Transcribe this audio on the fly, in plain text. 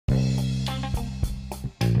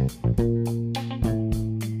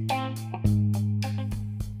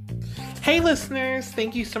Hey listeners,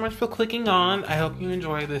 thank you so much for clicking on. I hope you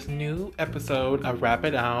enjoy this new episode of Wrap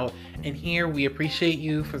It Out. And here we appreciate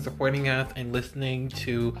you for supporting us and listening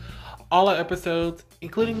to all our episodes,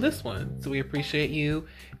 including this one. So we appreciate you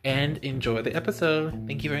and enjoy the episode.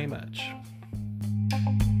 Thank you very much.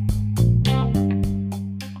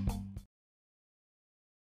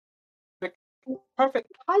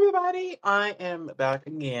 Perfect. Hi everybody. I am back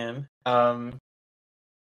again. Isn't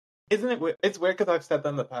it weird? It's weird because I've said that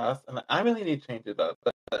in the past, and I really need to change it up.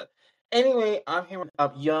 But anyway, I'm here with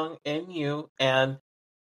Young and New, and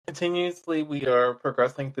continuously we are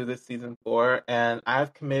progressing through this season 4, and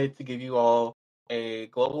I've committed to give you all a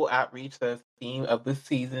global outreach. The theme of this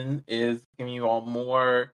season is giving you all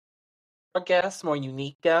more guests, more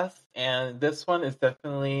unique guests, and this one is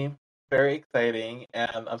definitely very exciting,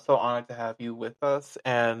 and I'm so honored to have you with us.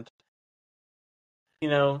 And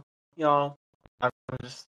y'all, I'm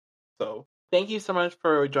just so thank you so much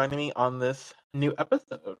for joining me on this new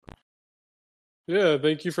episode. Yeah,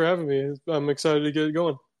 thank you for having me. I'm excited to get it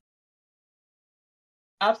going.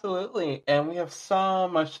 Absolutely. And we have so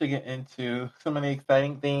much to get into. So many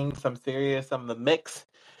exciting things, some serious, some of the mix.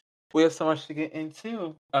 We have so much to get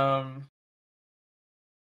into. So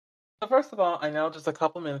first of all, I know just a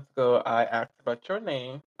couple minutes ago I asked about your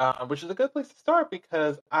name, which is a good place to start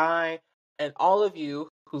because I and all of you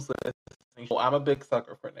who's listening, I'm a big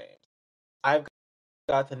sucker for names. I've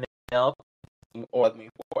got to nail or me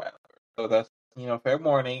forever. So that's fair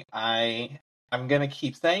warning. I'm gonna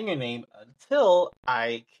keep saying your name until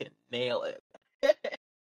I can nail it.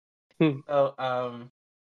 So I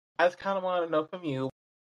just kind of want to know from you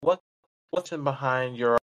what's in behind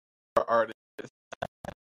your artist.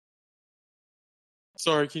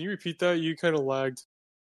 Sorry, can you repeat that? You kind of lagged.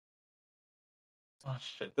 Oh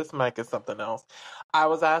shit, this mic is something else. I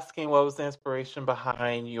was asking what was the inspiration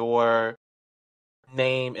behind your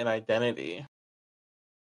name and identity.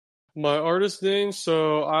 My artist name,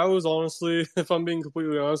 so I was honestly, if I'm being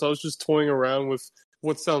completely honest, I was just toying around with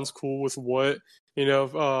what sounds cool with what.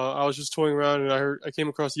 I was just toying around and I came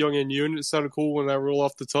across Young and You, and it sounded cool when I roll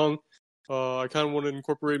off the tongue. I kind of wanted to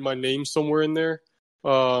incorporate my name somewhere in there.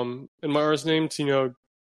 And my artist name to,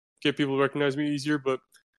 get people to recognize me easier, but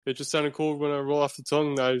it just sounded cool when I roll off the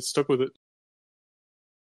tongue, and I stuck with it.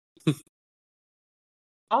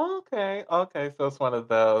 Okay, so it's one of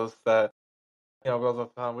those that rolls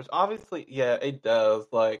off the tongue, which obviously, yeah, it does.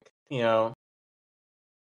 Like, it really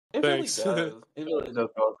Thanks. does. It really does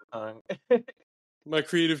roll off the tongue. My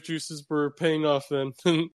creative juices were paying off then.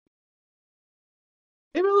 It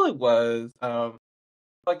really was.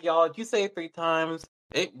 Like y'all, if you say it 3 times,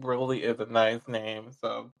 it really is a nice name.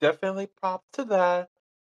 So definitely props to that.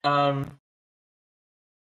 Um,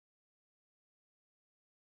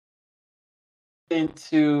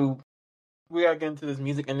 into we are getting into this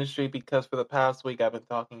music industry because for the past week I've been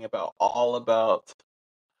talking all about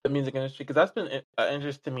the music industry because that's been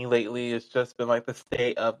interest to me lately. It's just been like the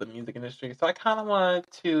state of the music industry. So I kind of wanted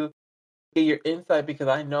to get your insight because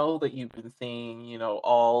I know that you've been seeing,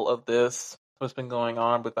 all of this, what's been going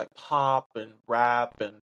on with like pop and rap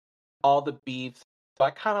and all the beefs. So I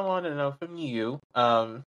kind of want to know from you,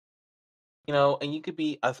 and you could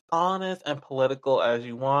be as honest and political as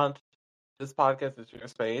you want. This podcast is your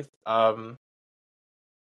space.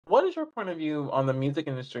 What is your point of view on the music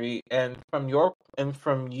industry, and from your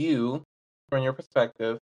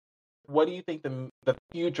perspective, what do you think the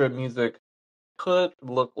future of music could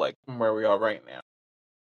look like from where we are right now?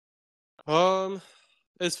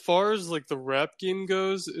 As far as like the rap game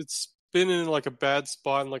goes, it's been in like a bad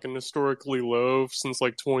spot and like an historically low since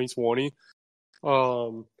like 2020.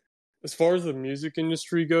 As far as the music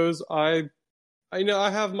industry goes, I know I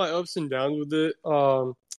have my ups and downs with it.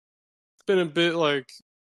 It's been a bit like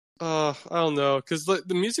I don't know, because like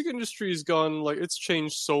the music industry has gone like it's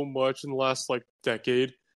changed so much in the last like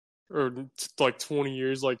decade or like 20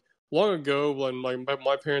 years. Like long ago, when like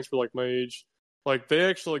my parents were like my age, like they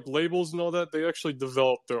actually like labels and all that, they actually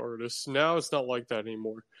developed their artists. Now it's not like that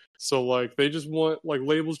anymore. So like they just want like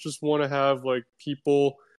labels just want to have like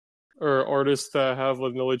people or artists that have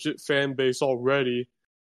like, a legit fan base already,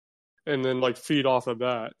 and then like feed off of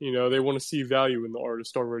that. They want to see value in the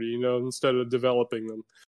artist already, instead of developing them.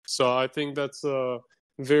 So I think that's a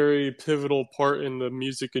very pivotal part in the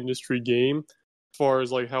music industry game as far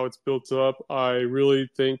as like how it's built up. I really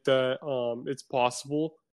think that it's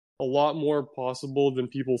possible, a lot more possible than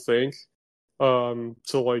people think, to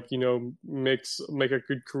like make a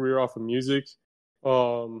good career off of music.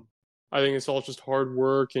 I think it's all just hard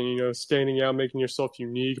work and standing out, making yourself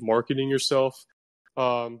unique, marketing yourself.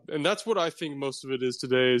 And that's what I think most of it is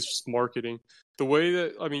today, is just marketing. The way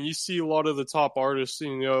that, I mean, you see a lot of the top artists,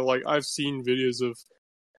 you know, like I've seen videos of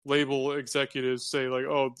label executives say like,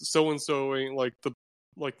 oh, so and so ain't like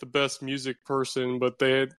the best music person, but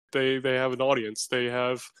they have an audience, they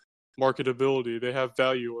have marketability, they have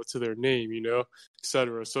value to their name, you know,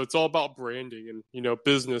 etc. So it's all about branding and, you know,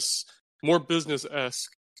 business, more business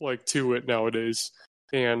esque like to it nowadays.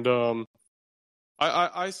 And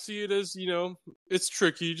I see it as, you know, it's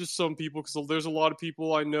tricky, just some people, because there's a lot of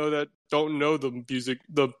people I know that don't know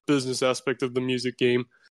the business aspect of the music game,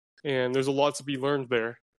 and there's a lot to be learned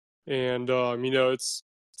there. And you know, it's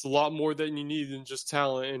a lot more than you need than just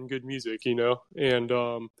talent and good music, you know. And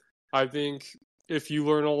I think if you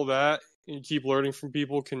learn all that and you keep learning from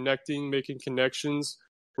people, connecting, making connections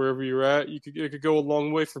wherever you're at, it could go a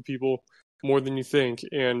long way for people, more than you think.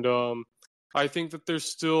 And I think that there's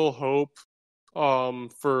still hope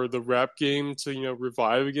for the rap game to, you know,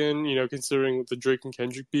 revive again, you know, considering the Drake and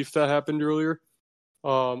Kendrick beef that happened earlier.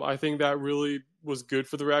 I think that really was good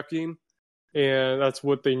for the rap game, and that's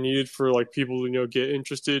what they needed for like people to, you know, get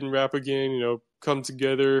interested in rap again, you know, come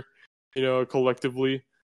together, you know, collectively,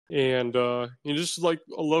 and you know, just like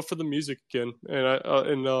a love for the music again.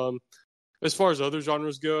 And as far as other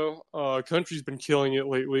genres go, country's been killing it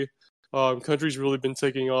lately. Country's really been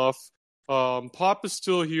taking off. Pop is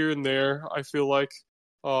still here and there. I feel like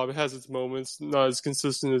it has its moments, not as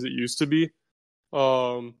consistent as it used to be.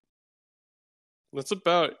 Um, that's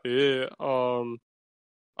about it.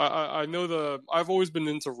 I know I've always been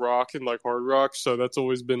into rock and like hard rock, so that's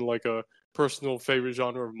always been like a personal favorite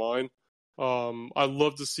genre of mine. I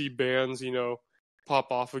love to see bands, you know,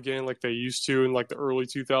 pop off again like they used to in like the early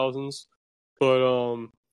 2000s. But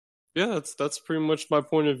yeah, that's pretty much my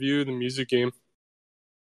point of view of the music game.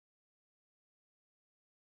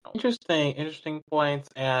 Interesting points,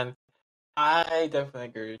 and I definitely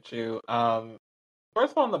agree with you.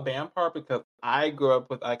 First of all, on the band part, because I grew up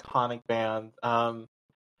with iconic bands.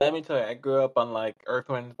 Let me tell you, I grew up on like Earth,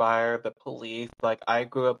 Wind, Fire, The Police. Like I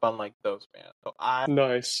grew up on like those bands. So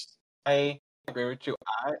Nice. I agree with you.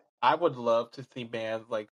 I would love to see bands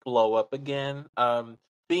like blow up again.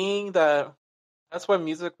 Being that that's where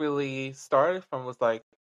music really started from, was like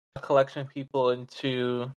a collection of people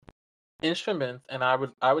into instruments, and I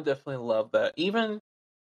would definitely love that. Even,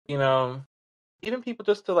 you know, even people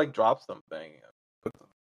just to like drop something, just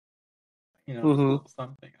a Mm-hmm. little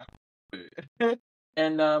something.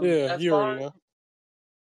 And Yeah, as you already far know.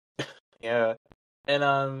 yeah, and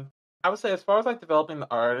I would say as far as like developing the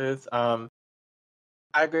artists, I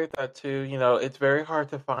agree with that too. You know, it's very hard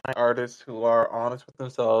to find artists who are honest with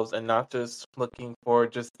themselves and not just looking for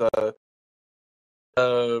just the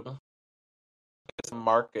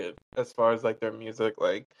market as far as like their music.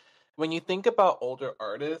 Like when you think about older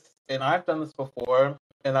artists, and I've done this before,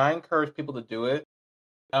 and I encourage people to do it.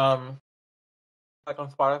 Um, like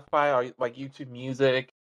on Spotify or like YouTube Music,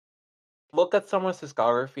 look at someone's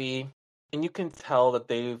discography, and you can tell that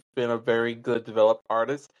they've been a very good developed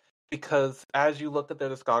artist, because as you look at their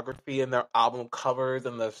discography and their album covers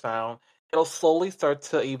and the sound, it'll slowly start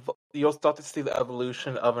to you'll start to see the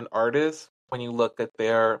evolution of an artist when you look at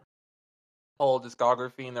their whole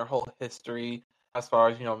discography and their whole history as far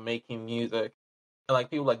as, making music. And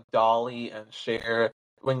like people like Dolly and Cher,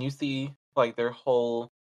 when you see like their whole,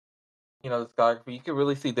 discography, you can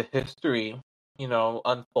really see the history,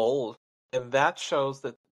 unfold. And that shows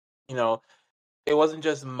that, you know, it wasn't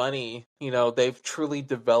just money, they've truly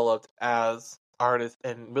developed as artists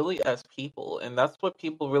and really as people. And that's what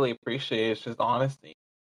people really appreciate, is just honesty.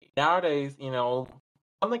 Nowadays,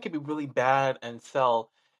 something can be really bad and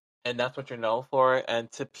sell, and that's what you're known for,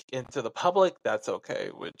 and to the public, that's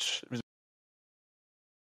okay. Which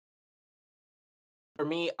for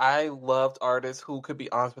me, I loved artists who could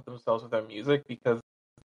be honest with themselves with their music, because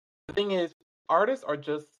the thing is, artists are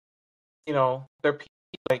just, they're people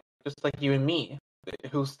like just like you and me,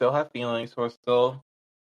 who still have feelings, who are still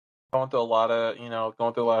going through a lot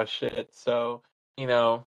of shit. So, you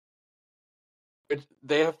know,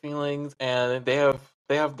 they have feelings, and they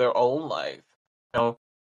have their own life. You know,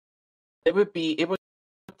 it would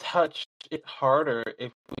touch it harder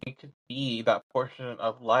if we could be that portion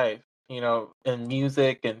of life, in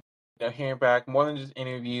music, and hearing back more than just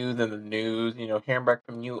interviews and the news, hearing back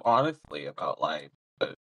from you honestly about life.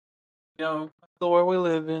 But that's the world we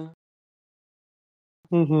live in.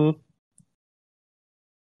 Mm-hmm.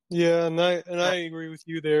 Yeah, and I agree with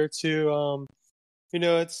you there too. You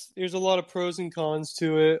know, there's a lot of pros and cons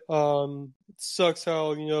to it. It sucks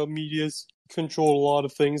how, you know, media's controlled a lot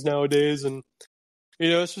of things nowadays, and you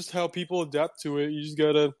know, it's just how people adapt to it. You just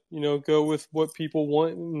gotta, you know, go with what people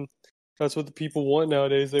want, That's what the people want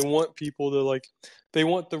nowadays. They want people to they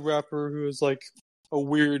want the rapper who is like a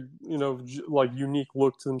weird, like unique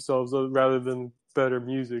look to themselves rather than better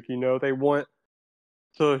music. They want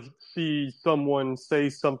to see someone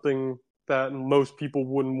say something that most people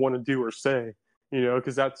wouldn't want to do or say,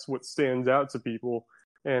 because that's what stands out to people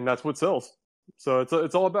and that's what sells. So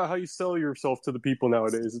it's all about how you sell yourself to the people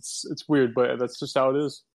nowadays. It's weird, but that's just how it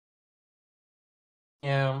is.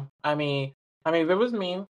 Yeah, if it was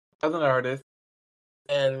me as an artist,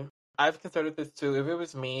 and I've considered this too. If it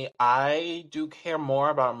was me, I do care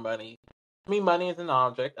more about money. To me, money is an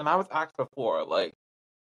object, and I was asked before, like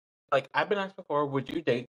I've been asked before, would you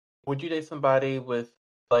date somebody with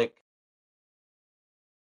like,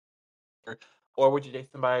 or would you date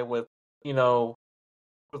somebody with, you know,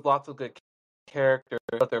 with lots of good character,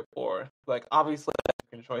 but they're poor? Like, obviously, that's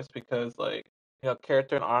a second choice because, like,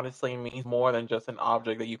 character and honestly means more than just an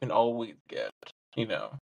object that you can always get. You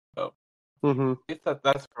know, so Mm-hmm. it's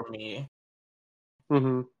that's for me.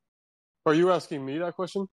 Mm-hmm. Are you asking me that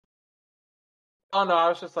question? Oh no, I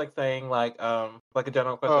was just like saying like a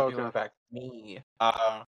general question Oh, that people okay. have asked me.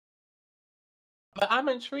 But I'm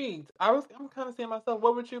intrigued. I'm kind of seeing myself.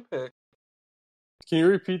 What would you pick? Can you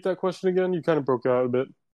repeat that question again? You kind of broke out a bit.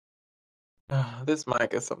 This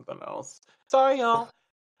mic is something else. Sorry, y'all.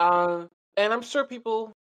 And I'm sure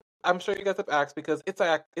you guys have asked because it's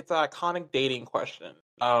an iconic dating question.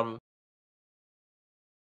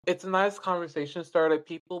 It's a nice conversation starter.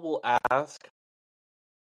 People will ask,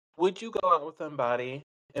 would you go out with somebody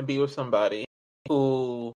and be with somebody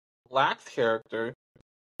who lacks character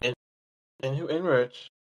and, who enrich,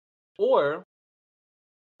 or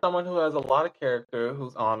someone who has a lot of character,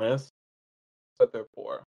 who's honest, but they're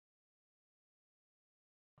poor?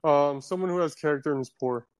 Someone who has character and is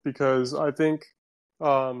poor, because I think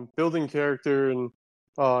building character and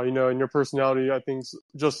and your personality, I think is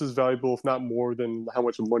just as valuable, if not more, than how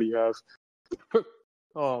much money you have.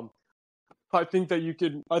 um, I think that you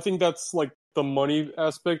could. I think that's like the money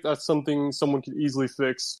aspect. That's something someone could easily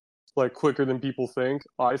fix, like quicker than people think.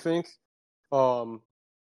 I think. Um,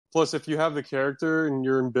 Plus, if you have the character and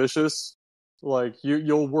you're ambitious, like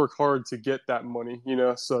you'll work hard to get that money.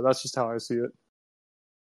 So that's just how I see it.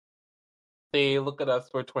 See, look at us,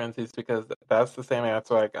 we're twinsies because that's the same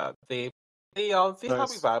answer I got. See y'all, see how we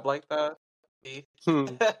Nice. vibe like that? See? Hmm.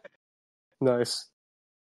 Nice.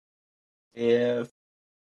 Yes.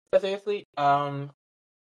 But seriously, I'm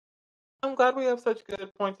glad we have such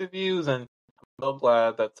good points of views, and I'm so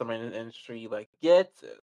glad that someone in the industry like gets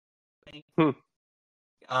it. Like, Hmm.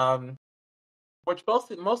 Um, which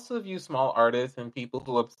most of you small artists and people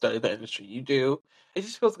who have studied the industry, you do. It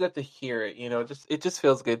just feels good to hear it. It just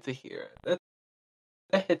feels good to hear it.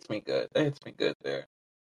 That hits me good. That hits me good there.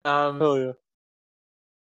 Um, Hell yeah.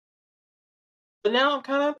 but now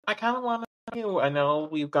I kind of want to. I know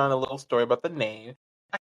we've gone a little story about the name.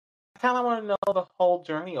 I kind of want to know the whole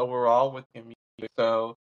journey overall with your music.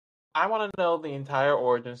 So I want to know the entire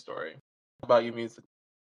origin story about your music.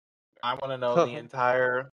 I want to know the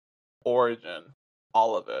entire origin,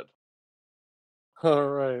 all of it. All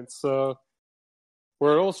right. So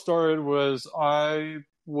where it all started was I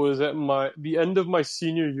was at the end of my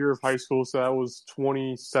senior year of high school, so that was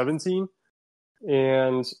 2017,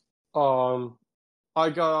 and um, I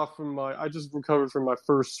just recovered from my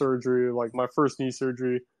first surgery, like my first knee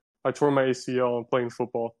surgery. I tore my ACL and playing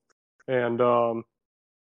football, and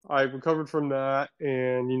I recovered from that,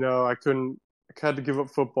 and I had to give up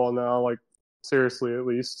football now, like seriously at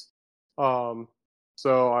least. Um,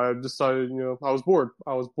 so I decided, I was bored.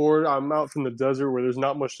 I was bored. I'm out from the desert where there's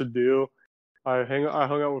not much to do. I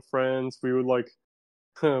hung out with friends. We would like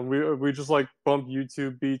we just like bump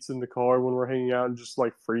YouTube beats in the car when we're hanging out and just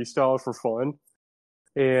like freestyle for fun.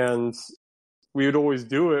 And we would always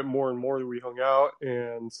do it more and more that we hung out,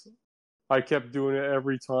 and I kept doing it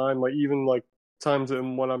every time, like even like times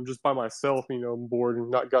when I'm just by myself, I'm bored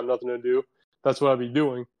and not got nothing to do. That's what I'd be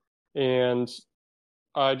doing, and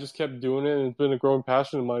I just kept doing it, and it's been a growing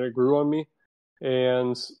passion of mine. It grew on me,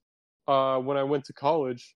 and when I went to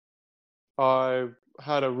college, I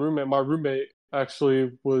had a roommate. My roommate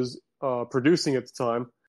actually was producing at the time.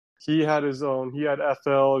 He had his own. He had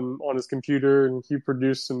FL and on his computer, and he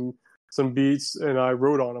produced some beats, and I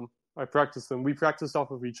wrote on them. I practiced them. We practiced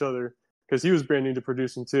off of each other because he was brand new to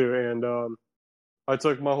producing too. And I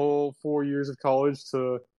took my whole 4 years of college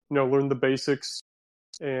to learn the basics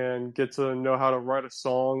and get to know how to write a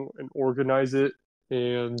song and organize it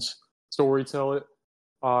and storytell it.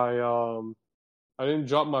 I I didn't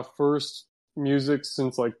drop my first music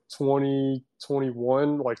since like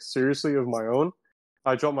 2021, like seriously of my own.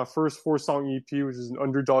 I dropped my first 4-song EP, which is an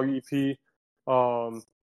underdog EP,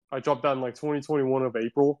 I dropped out in like 2021 of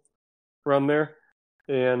April, around there,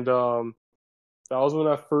 and that was when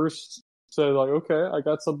I first said like, okay, I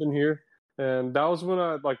got something here, and that was when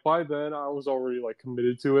I like by then I was already like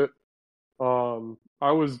committed to it.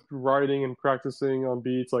 I was writing and practicing on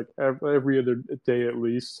beats like every other day at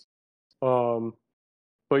least. Um,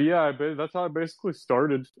 but yeah, that's how I basically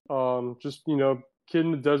started. Just kid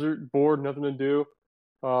in the desert, bored, nothing to do,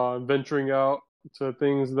 venturing out to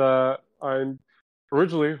things that I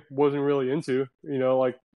originally wasn't really into.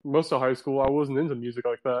 Like most of high school, I wasn't into music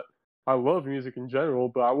like that. I love music in general,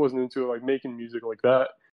 but I wasn't into like making music like that.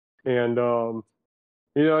 And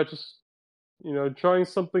I just trying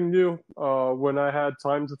something new. When I had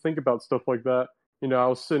time to think about stuff like that, I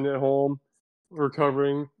was sitting at home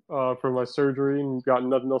recovering from my surgery and got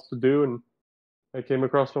nothing else to do, and it came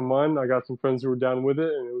across my mind. I got some friends who were down with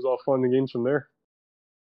it, and it was all fun and games from there.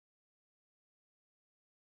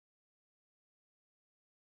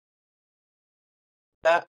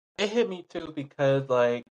 That it hit me too because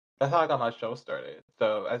like that's how I got my show started.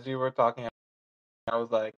 So as you were talking, I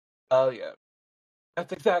was like, oh yeah,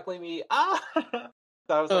 that's exactly me. Ah, so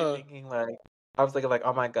I was like Uh, thinking like I was thinking like,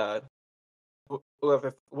 oh my god,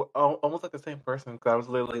 almost like the same person because I was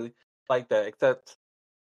literally like that. Except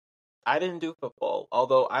I didn't do football,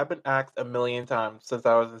 although I've been asked a million times since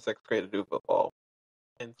I was in sixth grade to do football.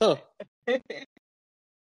 huh. Insane.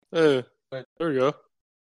 Uh, but there you go.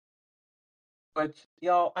 but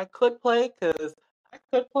y'all, I could play because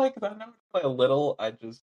I never play a little. I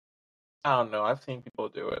don't know. I've seen people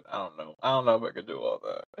do it. I don't know. I don't know if I could do all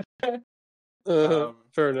that. um,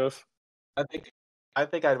 Fair enough. I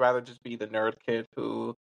think I'd rather just be the nerd kid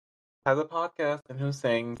who has a podcast and who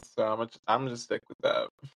sings. So I'm just stick with that.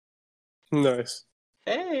 Nice.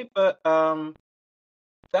 Hey, but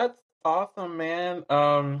that's awesome, man.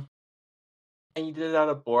 And you did it out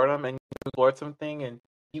of boredom, and you explored something, and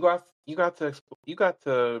you got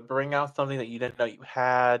to bring out something that you didn't know you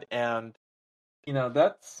had, and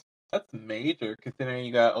that's major considering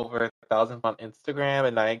you got over 1,000 on Instagram,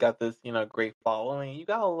 and now you got this great following. You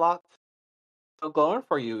got a lot still going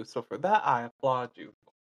for you, so for that I applaud you.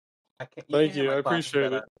 I can't You can't Thank hear you. my I clapping,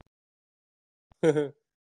 appreciate but it.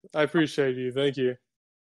 I appreciate you. Thank you.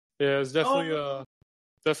 Yeah, it's definitely oh,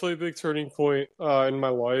 definitely a big turning point in my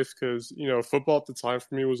life because football at the time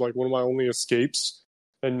for me was like one of my only escapes,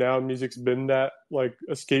 and now music's been that like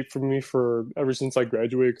escape for me for ever since I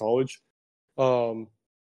graduated college. Um,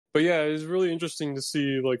 but yeah, it's really interesting to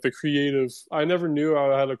see like the creative. I never knew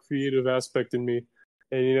I had a creative aspect in me,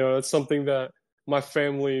 and that's something that my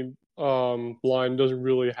family line doesn't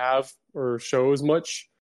really have or show as much.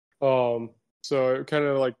 Um, so it kind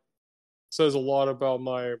of like says a lot about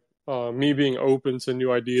my me being open to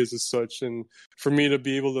new ideas as such, and for me to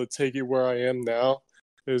be able to take it where I am now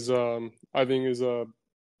is I think is a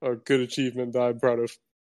good achievement that I'm proud of.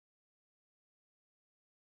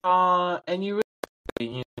 and you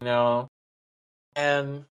really,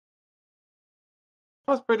 and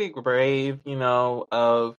I was pretty brave,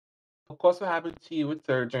 of course what happened to you with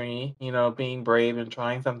surgery, being brave and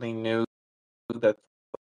trying something new that's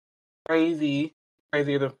crazy,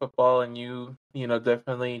 crazier than football, and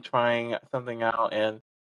definitely trying something out, and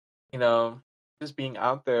you know, just being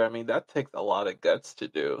out there. I mean, that takes a lot of guts to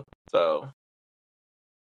do. So,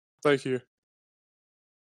 Thank you.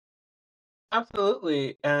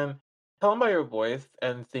 absolutely. And telling by your voice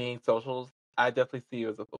and seeing socials, I definitely see you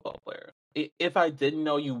as a football player. If I didn't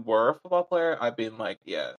know you were a football player, I'd been like,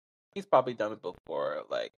 yeah, he's probably done it before.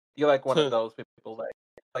 Like, you're like one of those people,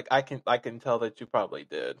 like I can tell that you probably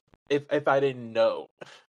did. If I didn't know.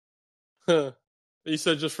 You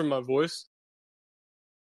said just from my voice?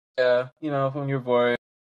 Yeah, from your voice,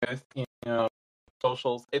 know,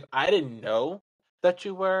 socials. If I didn't know that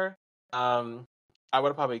you were, um, I would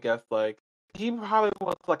have probably guessed like he probably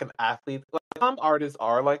was like an athlete. Like some artists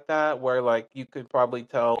are like that, where like you could probably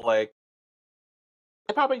tell like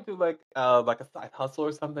they probably do like a side hustle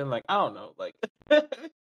or something. Like I don't know, like I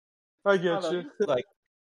I don't get know, you. just like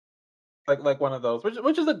one of those,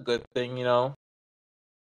 which is a good thing.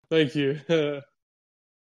 Thank you.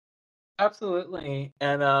 Absolutely,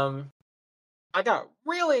 and I got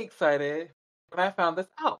really excited when I found this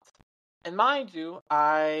out. And mind you,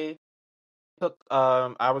 I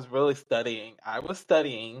was really studying. I was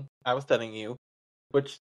studying you,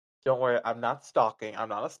 which don't worry, I'm not stalking. I'm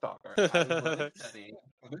not a stalker. I was literally It's studying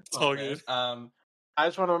for this all good. moment. I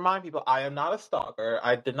just want to remind people I am not a stalker.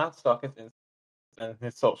 I did not stalk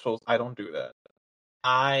his socials. I don't do that.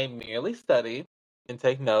 I merely study and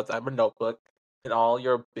take notes. I have a notebook and all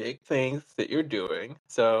your big things that you're doing.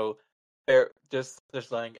 So they're just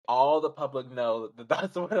letting all the public know that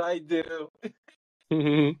that's what I do.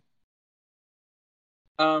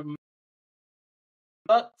 Um,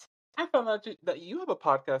 but I found out that you have a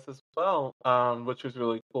podcast as well, which was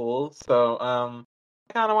really cool. So I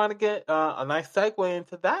kind of want to get a nice segue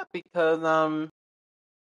into that because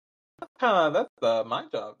that's my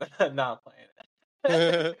job. Not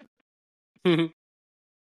playing.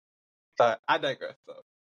 But I digress.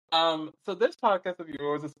 So this podcast of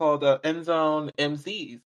yours is called End Zone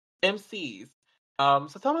Emcees. MCs.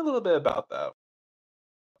 So tell me a little bit about that.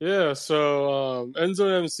 Yeah, so End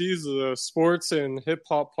Zone Emcees is a sports and hip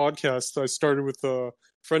hop podcast I started with a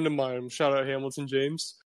friend of mine. Shout out Hamilton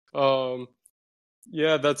James. Um,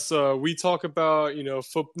 yeah, that's we talk about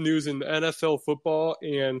news in NFL football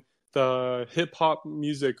and the hip hop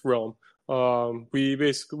music realm.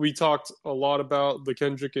 We talked a lot about the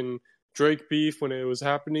Kendrick and Drake beef when it was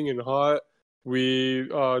happening and hot. We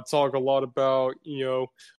talk a lot about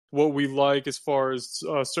what we like as far as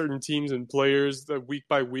certain teams and players that week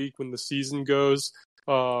by week when the season goes.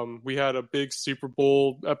 We had a big Super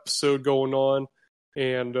Bowl episode going on,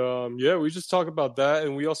 and yeah, we just talk about that,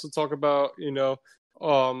 and we also talk about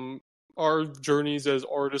um, our journeys as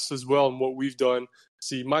artists as well and what we've done.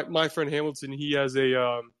 See, my friend Hamilton, he has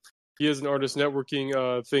an artist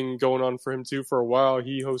networking thing going on for him too for a while.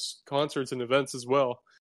 He hosts concerts and events as well,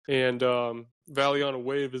 and Valley on a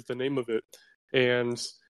Wave is the name of it. And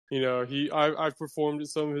I've performed at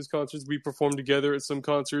some of his concerts. We performed together at some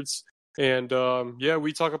concerts, and yeah,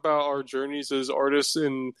 we talk about our journeys as artists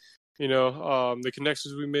and the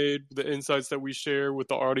connections we made, the insights that we share with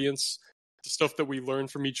the audience, the stuff that we learn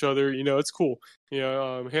from each other. It's cool.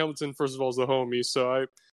 Hamilton, first of all, is a homie, so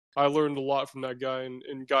I learned a lot from that guy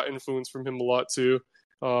and got influence from him a lot too.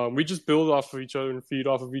 We just build off of each other and feed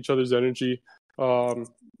off of each other's energy.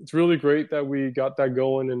 It's really great that we got that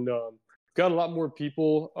going and got a lot more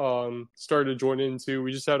people started to join in too.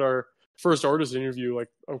 We just had our first artist interview like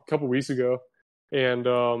a couple weeks ago and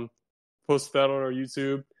posted that on our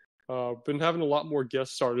YouTube. Been having a lot more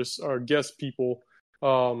guest artists or guest people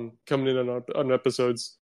coming in on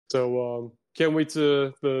episodes. So can't wait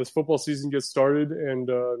to the football season get started and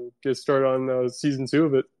get started on season 2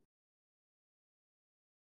 of it.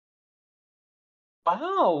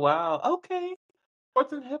 Wow. Okay.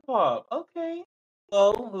 Sports and hip hop. Okay.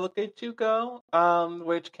 Well, look at you go.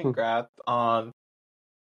 Which congrats on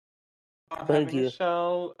Thank having a you.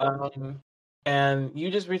 show. And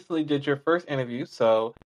you just recently did your first interview,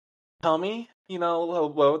 so tell me,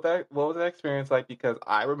 what was that experience like? Because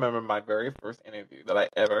I remember my very first interview that I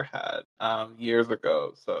ever had years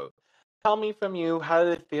ago. So tell me from you, how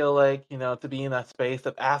did it feel like, to be in that space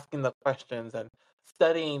of asking the questions and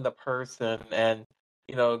studying the person and,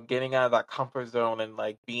 getting out of that comfort zone and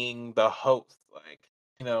like being the host? Like,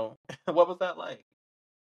 what was that like?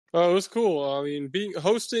 Oh, it was cool. I mean, being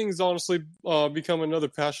hosting has honestly become another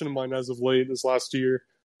passion of mine as of late this last year.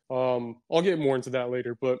 I'll get more into that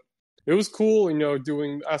later, but it was cool,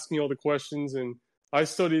 doing asking all the questions, and I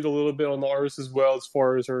studied a little bit on the artist as well as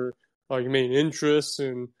far as her like main interests,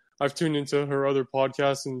 and I've tuned into her other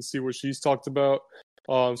podcasts and see what she's talked about.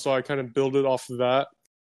 So I kind of build it off of that,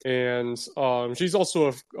 and she's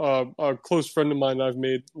also a close friend of mine I've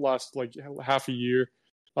made last like half a year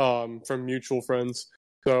from mutual friends.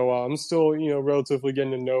 So I'm still, relatively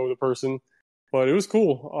getting to know the person, but it was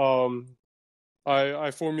cool. I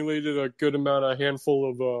formulated a good amount, a handful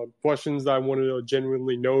of questions that I wanted to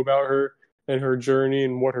genuinely know about her and her journey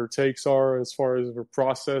and what her takes are as far as her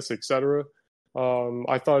process, etc.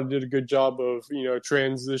 I thought I did a good job of,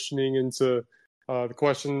 transitioning into the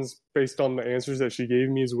questions based on the answers that she gave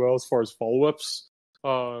me as well as far as follow-ups.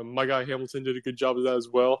 My guy Hamilton did a good job of that as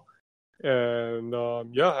well. And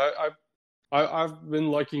yeah, I've been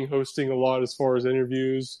liking hosting a lot as far as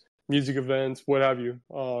interviews, music events, what have you.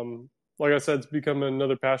 Like I said, it's become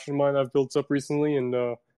another passion of mine I've built up recently, and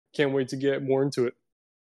can't wait to get more into it.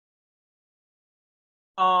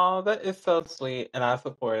 Oh, that is so sweet, and I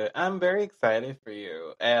support it. I'm very excited for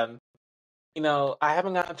you, and I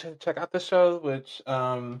haven't gotten to check out the show, which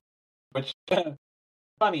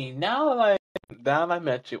funny now that I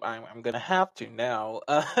met you, I'm gonna have to now.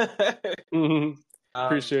 um,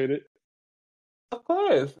 Appreciate it. of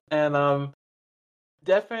course, and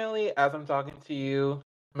definitely as I'm talking to you,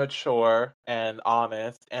 mature and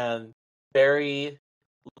honest, and very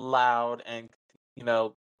loud and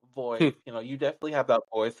voice. You definitely have that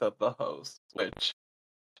voice of the host, which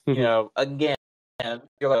again,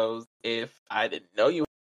 those if I didn't know you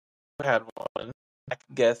had one, I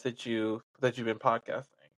could guess that you've been podcasting,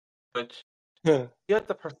 which you have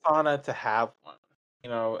the persona to have one.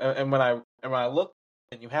 And when I looked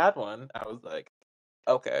and you had one, I was like,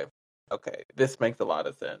 okay, okay, this makes a lot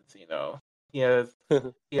of sense. He has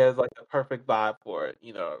like a perfect vibe for it,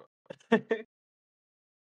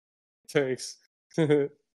 Thanks.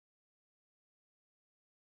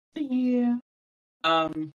 Yeah.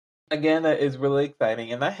 Um, Again, that is really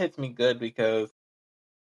exciting, and that hits me good because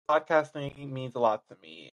podcasting means a lot to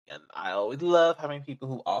me, and I always love having people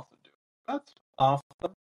who also do. That's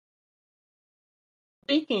awesome.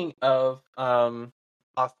 Speaking of awesome,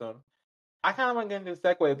 I kind of want to get into a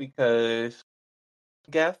segue because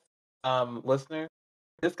guest listener,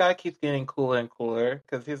 this guy keeps getting cooler and cooler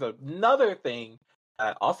because here's another thing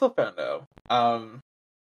I also found out.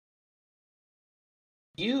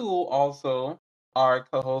 You also are a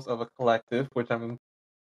co-host of a collective, which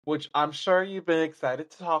I'm sure you've been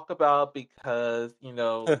excited to talk about because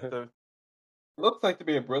the looks like to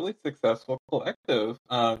be a really successful collective.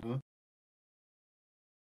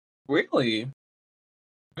 Really,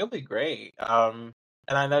 really great. And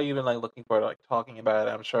I know you've been like looking forward to like talking about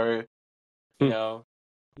it. I'm sure you know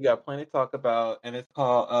you got plenty to talk about, and it's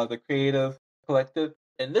called the Creative Collective.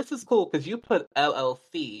 And this is cool because you put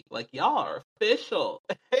LLC, like y'all are official.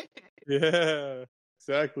 Yeah,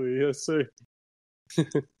 exactly. Yes, sir.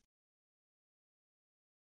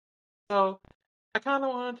 So I kind of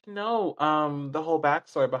wanted to know the whole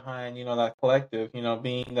backstory behind that collective.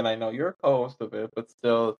 Being that I know you're a co-host of it, but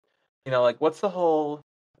still, like what's the whole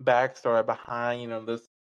backstory behind this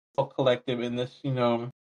whole collective and this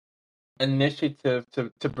initiative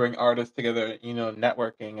to bring artists together,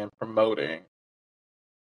 networking and promoting.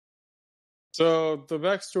 So the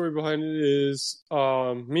backstory behind it is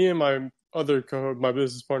me and my other my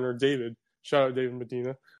business partner David. Shout out David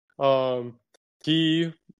Medina.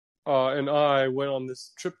 He and I went on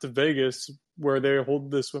this trip to Vegas where they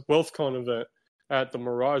hold this WealthCon event at the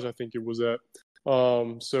Mirage, I think it was at.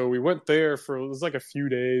 So we went there for it was like a few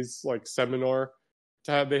days, like seminar.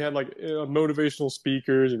 They had like motivational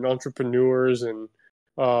speakers and entrepreneurs and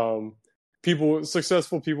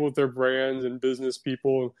successful people with their brands and business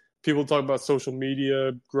people. People talk about social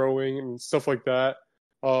media growing and stuff like that.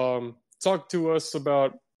 Talk to us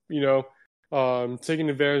about taking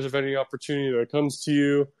advantage of any opportunity that comes to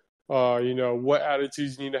you. What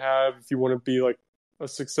attitudes you need to have if you want to be like a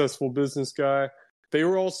successful business guy. They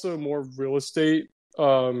were also more real estate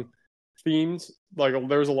themed. Like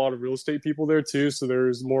there's a lot of real estate people there too, so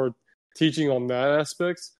there's more teaching on that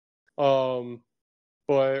aspect.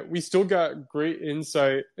 But we still got great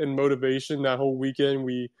insight and motivation that whole weekend.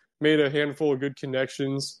 We made a handful of good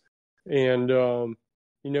connections, and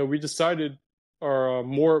we decided, or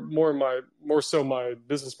more so my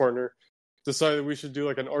business partner decided we should do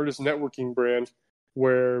like an artist networking brand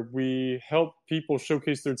where we help people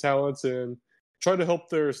showcase their talents and try to help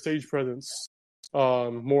their stage presence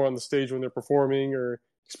more on the stage when they're performing or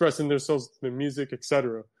expressing themselves with their music,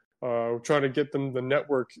 etc. We're trying to get them the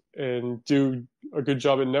network and do a good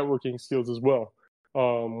job at networking skills as well. We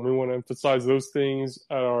want to emphasize those things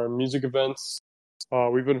at our music events.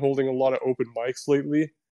 We've been holding a lot of open mics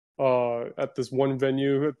lately at this one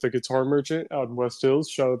venue at the Guitar Merchant out in West Hills.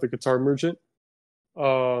 Shout out the Guitar Merchant.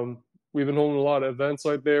 We've been holding a lot of events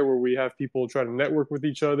out there where we have people try to network with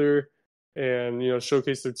each other and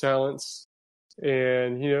showcase their talents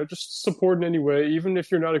and just support in any way. Even if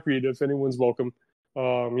you're not a creative, anyone's welcome.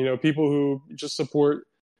 People who just support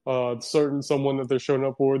someone that they're showing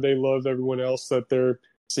up for. They love everyone else that they're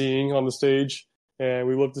seeing on the stage, and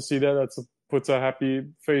we love to see that. Puts a happy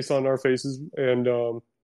face on our faces, and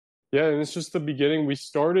and it's just the beginning. We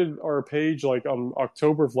started our page like on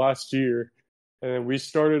October of last year, and we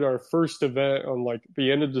started our first event on like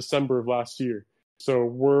the end of December of last year. So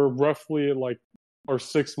we're roughly at like our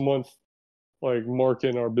 6 month like mark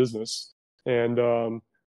in our business. And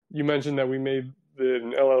you mentioned that we made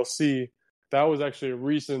an LLC. That was actually a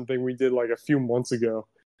recent thing we did like a few months ago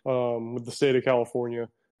with the state of California.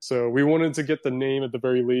 So we wanted to get the name at the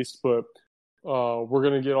very least, but we're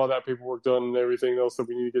going to get all that paperwork done and everything else that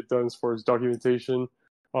we need to get done as far as documentation.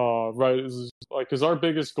 Right, because our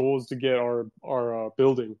biggest goal is to get our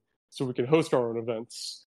building so we can host our own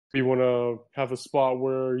events. We want to have a spot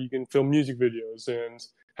where you can film music videos and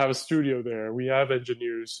have a studio there. We have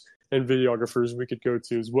engineers and videographers we could go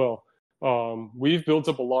to as well. We've built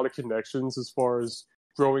up a lot of connections as far as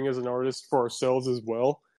growing as an artist for ourselves as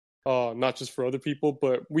well, not just for other people,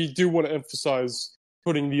 but we do want to emphasize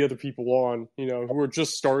putting the other people on, who are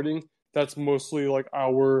just starting. That's mostly like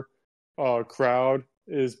our crowd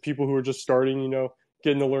is people who are just starting,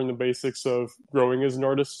 getting to learn the basics of growing as an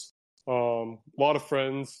artist. A lot of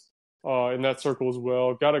friends in that circle as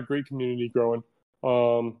well. Got a great community growing.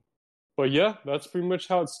 But yeah, that's pretty much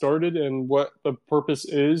how it started and what the purpose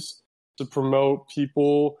is to promote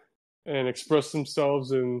people and express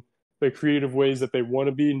themselves in the creative ways that they want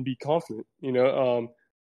to be and be confident.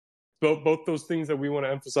 Both those things that we want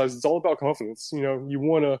to emphasize. It's all about confidence. You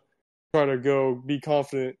want to try to go be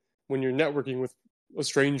confident when you're networking with a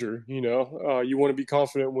stranger. You want to be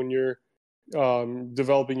confident when you're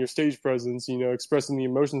developing your stage presence. Expressing the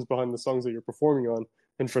emotions behind the songs that you're performing on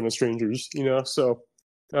in front of strangers. So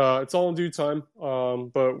it's all in due time.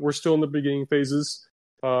 But we're still in the beginning phases.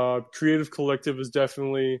 Creative Collective has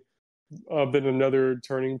definitely been another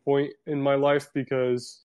turning point in my life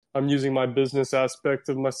because I'm using my business aspect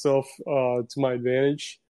of myself to my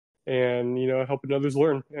advantage, and helping others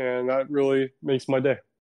learn, and that really makes my day.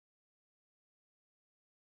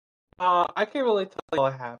 I can really tell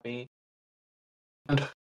you're happy. And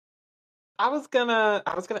I was gonna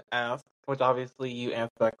ask, which obviously you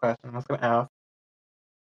answered that question. I was gonna ask,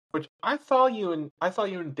 which I saw you in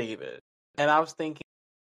David, and I was thinking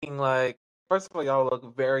like, first of all, y'all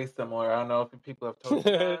look very similar. I don't know if people have told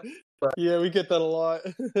you that, but Yeah, we get that a lot.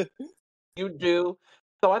 you do.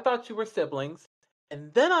 So I thought you were siblings,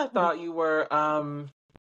 and then I thought you were I'm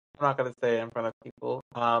not gonna say it in front of people.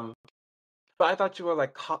 But I thought you were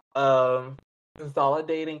like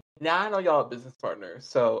consolidating. Now I know y'all are business partners,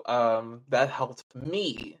 so that helps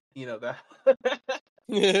me. That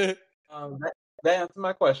that answers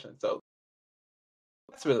my question. So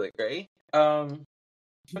that's really great.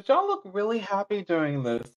 But y'all look really happy during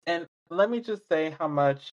this, and let me just say how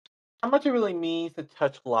much it really means to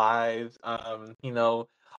touch lives.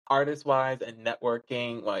 Artist wise and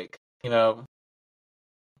networking. Like,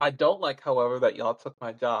 I don't like, however, that y'all took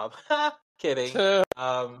my job. Kidding.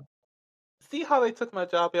 Um, See how they took my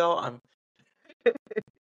job, y'all?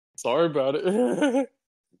 Sorry about it.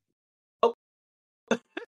 Oh,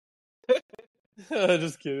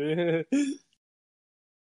 Just kidding.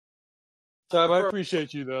 I for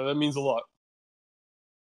appreciate you though. That means a lot.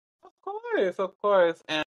 of course,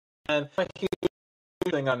 and a huge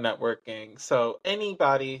thing on networking. So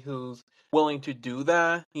anybody who's willing to do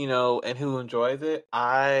that, and who enjoys it,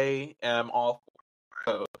 I am all for.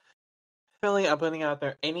 So definitely, I'm putting out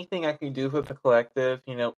there anything I can do for the collective.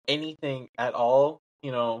 Anything at all.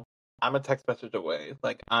 I'm a text message away.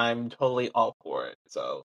 Like, I'm totally all for it.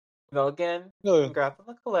 So, again, Yeah. congrats on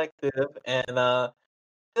the collective, and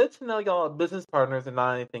good to know y'all are business partners and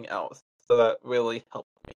not anything else. So that really helped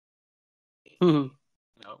me,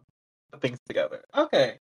 put things together.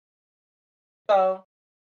 Okay, so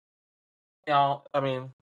y'all, I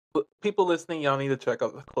mean, people listening, y'all need to check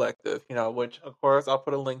out the collective. Which of course I'll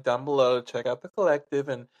put a link down below to check out the collective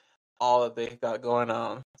and all that they got going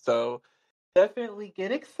on. So definitely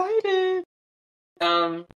get excited.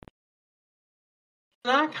 Um,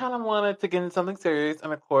 and I kind of wanted to get into something serious,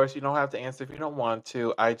 and of course, you don't have to answer if you don't want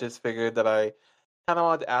to. I just figured that I kind of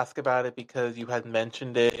wanted to ask about it because you had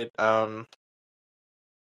mentioned it.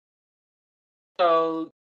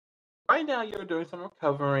 So right now you're doing some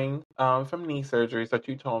recovering from knee surgeries that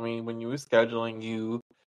you told me when you were scheduling. You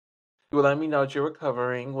were letting me know that you're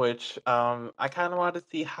recovering, which I kind of wanted to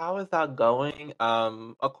see how is that going.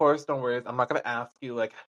 Of course, don't worry. I'm not gonna ask you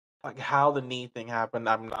like how the knee thing happened.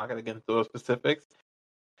 I'm not gonna get into those specifics.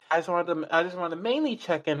 I just wanted to mainly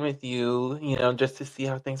check in with you, just to see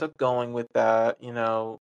how things are going with that,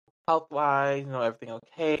 health wise, everything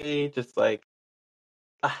okay, just like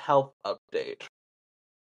a health update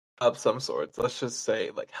of some sorts. Let's just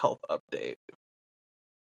say like health update.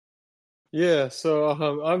 Yeah, so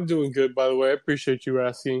I'm doing good, by the way. I appreciate you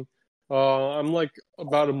asking. I'm like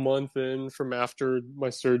about a month in from after my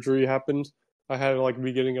surgery happened. I had it like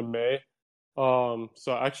beginning of May.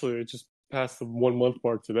 So actually, it just passed the 1 month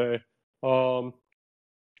mark today. Um,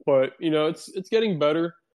 but it's getting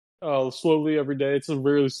better, slowly every day. It's a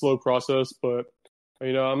really slow process, but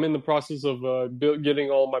I'm in the process of getting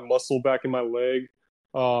all my muscle back in my leg,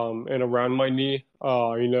 and around my knee.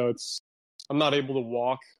 It's I'm not able to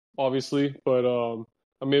walk, obviously, but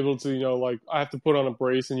I'm able to, like I have to put on a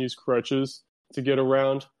brace and use crutches to get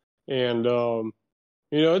around, and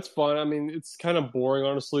it's fun. I mean, it's kind of boring,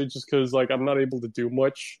 honestly, just because like I'm not able to do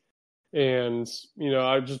much. And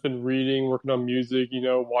I've just been reading, working on music,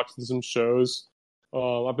 watching some shows.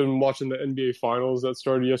 I've been watching the NBA Finals that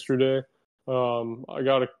started yesterday. I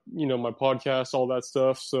got my podcast, all that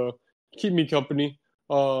stuff, so keep me company.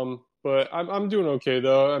 But I'm doing okay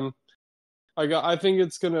though. I think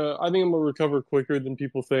I'm gonna recover quicker than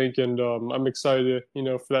people think, and I'm excited,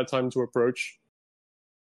 for that time to approach.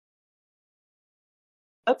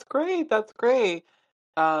 That's great. That's great.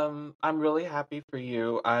 I'm really happy for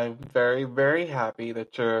you. I'm very, very happy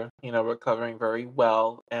that you're, recovering very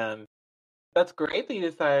well. And that's great that you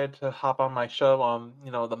decided to hop on my show on,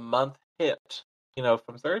 the month hit,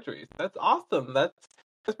 from surgeries. That's awesome.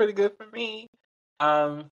 That's pretty good for me.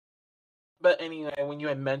 Um, but anyway, when you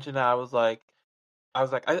had mentioned that,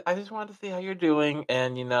 I just wanted to see how you're doing,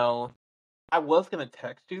 and I was gonna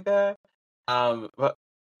text you that, but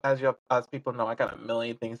as people know, I got a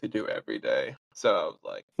million things to do every day, so I was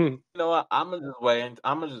like, Hmm. you know what, I'm gonna just wait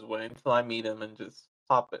until I meet him and just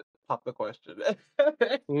pop the question.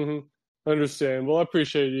 Mm-hmm. Understand. Well, I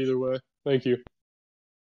appreciate it either way. Thank you.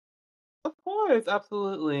 Of course,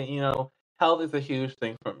 absolutely. Health is a huge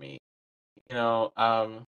thing for me. You know,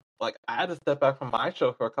 um, like I had to step back from my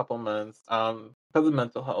show for a couple months, because of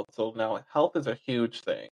mental health. So now health is a huge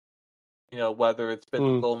thing. Whether it's Mm,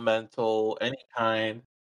 physical, mental, any kind,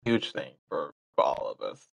 huge thing for all of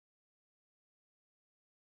us.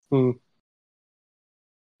 mm,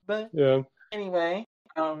 But yeah. anyway,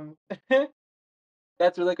 um,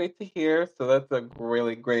 that's really great to hear. So that's a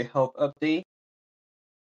really great health update.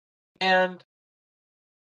 And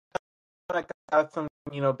I got some,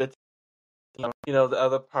 bits, the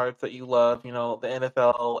other parts that you love, the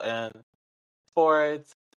NFL and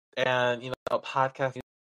sports and, podcast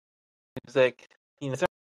music. Is there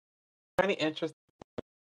any interest,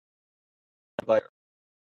 like,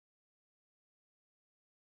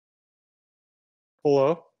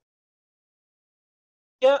 Hello?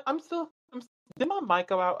 yeah, did my mic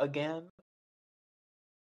go out again?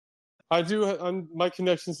 I do. My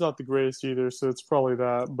connection's not the greatest either, so it's probably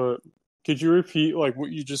that. But could you repeat like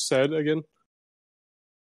what you just said again?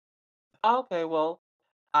 Okay, well,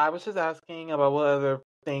 I was just asking about what other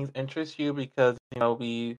things interest you because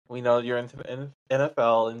we know you're into the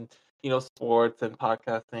NFL and sports and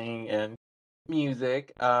podcasting and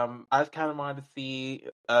music. I just kind of wanted to see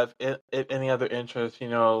if any other interests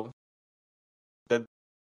that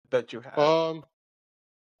that you had. Um,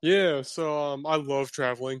 yeah. So I love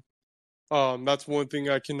traveling. That's one thing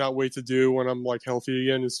I cannot wait to do when I'm like healthy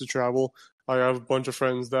again is to travel. I have a bunch of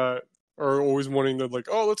friends that are always wanting to like,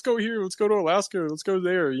 oh, let's go here, let's go to Alaska, let's go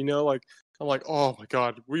there. Like I'm like, oh my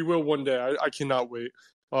god, we will one day. I cannot wait.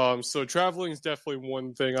 So traveling is definitely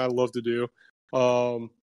one thing I love to do. Um,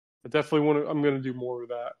 I definitely want to. I'm gonna do more of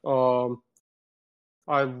that.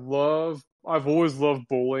 I've always loved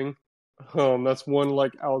bowling. That's one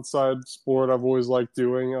like outside sport I've always liked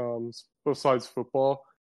doing. Besides football.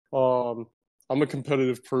 Um, I'm a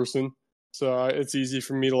competitive person, so it's easy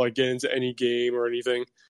for me to like get into any game or anything.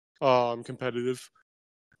 Competitive.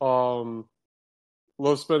 Um,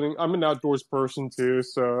 love spending. I'm an outdoors person too,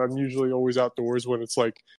 so I'm usually always outdoors when it's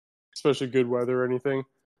like, especially good weather or anything.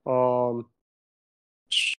 Um,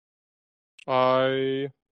 I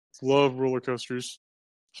love roller coasters.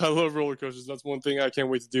 I love roller coasters. That's one thing I can't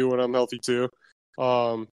wait to do when I'm healthy too.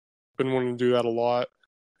 Um, been wanting to do that a lot.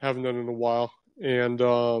 Haven't done it in a while, and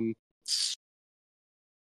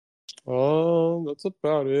oh, that's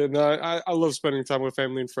about it. No, I love spending time with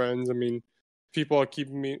family and friends. I mean, people I keep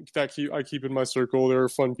in my circle. They're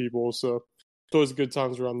fun people, so those good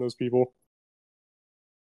times around those people.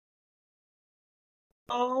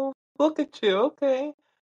 Oh, look at you. Okay.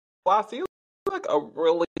 Wow, so you look like a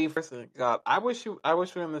really person. God, I wish we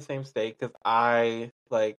were in the same state because I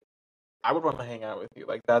would want to hang out with you.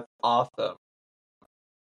 Like that's awesome.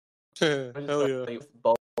 I just Hell feel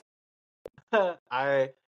yeah. like I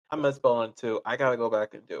I miss bowling too. I gotta go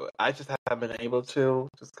back and do it. I just haven't been able to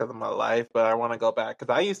just because of my life, but I want to go back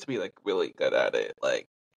because I used to be like really good at it. Like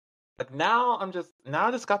now I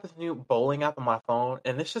just got this new bowling app on my phone,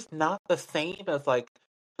 and it's just not the same as like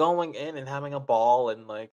going in and having a ball and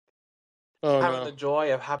like Oh having no. the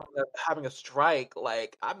joy of having a strike.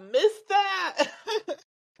 Like I miss that.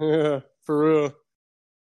 Yeah, for real.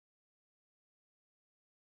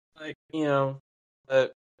 like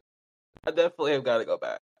but I definitely have got to go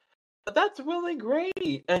back. But that's really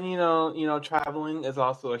great. And traveling is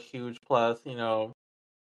also a huge plus, and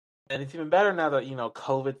it's even better now that,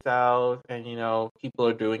 COVID's out and, people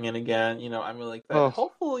are doing it again. I'm really excited. Oh,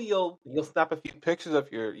 Hopefully you'll snap a few pictures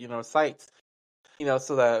of your, sites,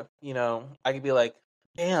 so that, I could be like,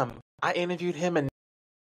 damn, I interviewed him and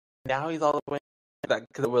now he's all the way that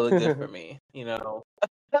because it's really good for me, hell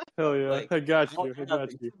yeah. like I I got don't you. I have got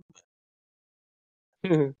nothing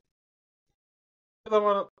you.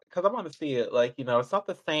 because I want to see it. Like, it's not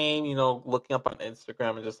the same, looking up on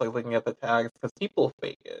Instagram and just like looking at the tags because people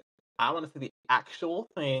fake it. I want to see the actual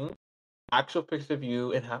thing, actual picture of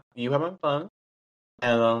you and you having fun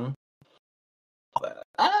and all that.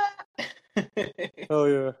 Ah! Hell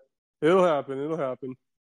yeah. It'll happen. It'll happen.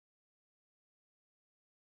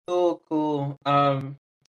 Cool, cool.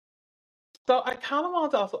 So I kind of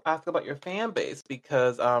wanted to also ask about your fan base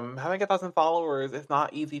because having 1,000 followers is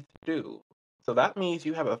not easy to do. So that means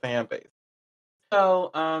you have a fan base.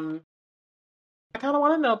 So I kind of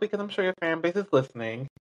want to know because I'm sure your fan base is listening.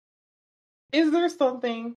 Is there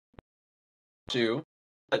something you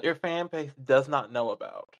that your fan base does not know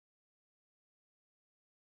about?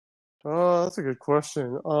 Oh, that's a good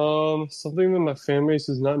question. Something that my fan base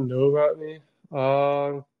does not know about me.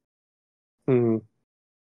 Um, hmm.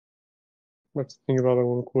 Let's think about it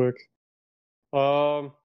real quick.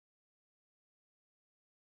 Um,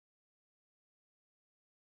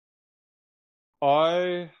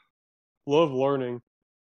 I love learning.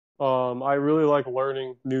 I really like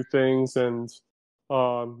learning new things, and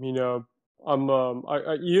you know,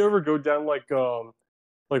 you ever go down like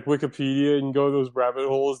Wikipedia and go those rabbit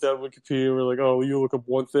holes down Wikipedia where like, oh, you look up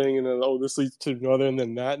one thing and then oh, this leads to another and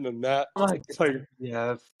then that and then that. Oh my It's like, goodness,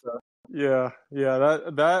 yes. yeah,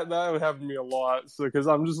 that would happen to me a lot. So because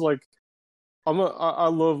I'm just like, I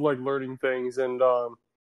love like learning things and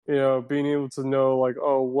being able to know like,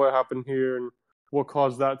 oh, what happened here and what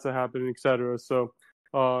caused that to happen, etc. So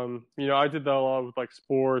I did that a lot with like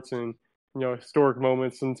sports and historic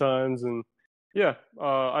moments sometimes, and yeah,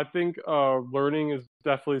 I think learning is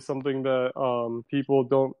definitely something that people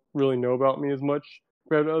don't really know about me as much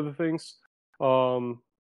compared to other things. Um,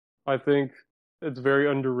 I think it's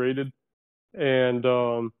very underrated, and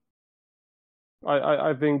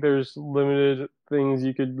I think there's limited things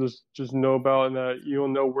you could just know about, and that you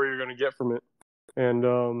don't know where you're going to get from it. And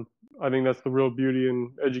I think that's the real beauty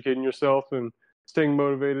in educating yourself and staying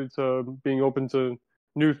motivated to being open to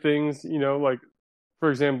new things. Like for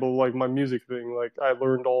example, like my music thing. Like I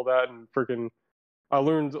learned all that and freaking I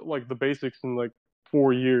learned like the basics in like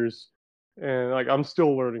 4 years, and like I'm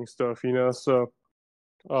still learning stuff. So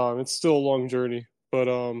it's still a long journey, but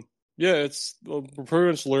yeah, it's pretty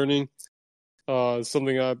much learning.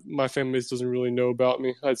 Something my family base doesn't really know about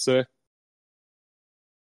me, I'd say.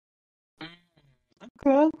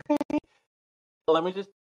 Okay, okay. Let me just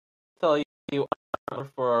tell you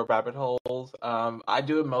for rabbit holes. I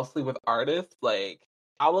do it mostly with artists. Like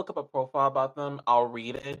I'll look up a profile about them, I'll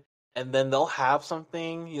read it, and then they'll have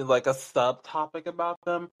something like a subtopic about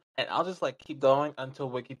them, and I'll just like keep going until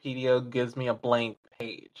Wikipedia gives me a blank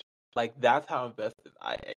page. Like that's how invested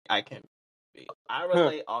I can be. I Huh.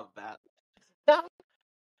 relate on that.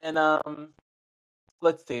 And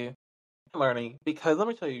let's see. Learning because let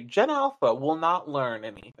me tell you, Gen Alpha will not learn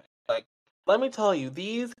anything. Like, let me tell you,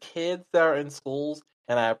 these kids that are in schools,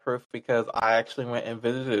 and I have proof because I actually went and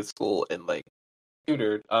visited school and like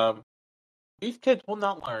tutored. These kids will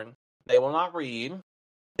not learn. They will not read.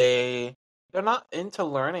 They're not into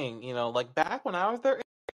learning. Like back when I was their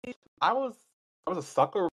age, I was a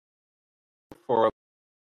sucker for a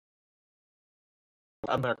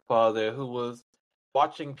American father who was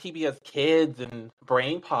watching PBS Kids and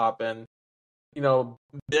Brain Pop and you know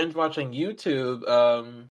binge watching YouTube.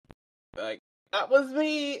 Like that was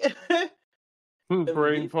me. And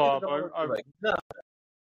Brain these kids pop. don't want to like no.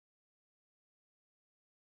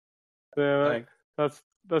 Yeah, Like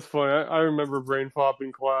that's funny. I remember brain pop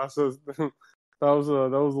in class. That was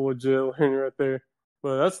a legit learning right there.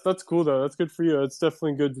 But that's cool though. That's good for you. It's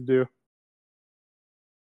definitely good to do.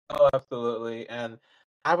 oh, absolutely. And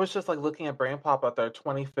I was just like looking at Brain Pop at their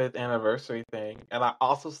 25th anniversary thing, and I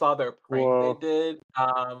also saw their prank they Whoa. did,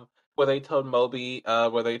 where they told Moby,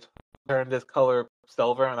 where they turned his color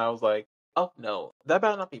silver, and I was like, oh no, that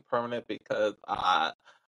better not be permanent because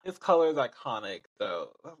his color is iconic.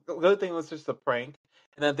 So the good thing was just a prank.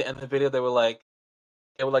 And at the end of the video, they were like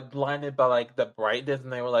blinded by like the brightness,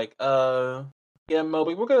 and they were like, yeah,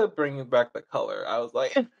 Moby, we're gonna bring back the color. I was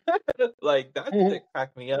like, like that shit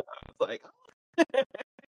cracked me up. I was like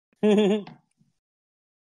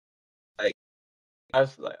I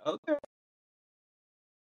was like, okay,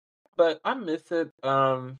 but I miss it.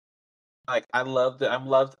 Like I loved it.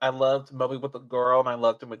 I loved Moby with the girl, and I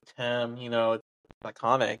loved him with Tim. It's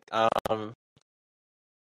iconic.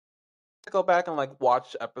 To go back and like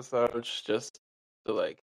watch episodes just to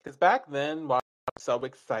like, because back then, was so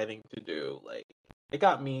exciting to do. Like, it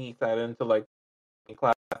got me excited into like in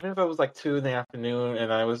class. Even if it was like 2 in the afternoon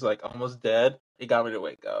and I was like almost dead, it got me to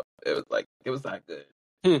wake up. It was that good.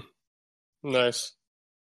 Hmm. Nice.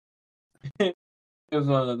 It was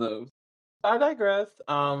one of those. I digress.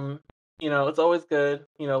 It's always good,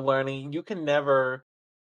 learning. You can never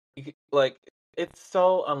like it's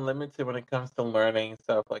so unlimited when it comes to learning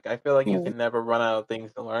stuff. Like I feel like you can never run out of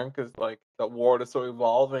things to learn because like the world is so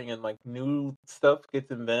evolving and like new stuff gets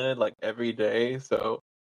invented like every day. So,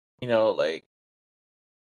 like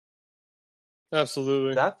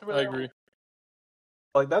Absolutely. that's I really agree.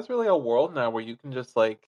 that's really a world now where you can just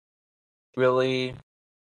like really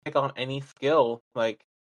pick on any skill like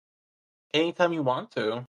anytime you want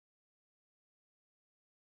to.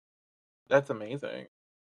 That's amazing.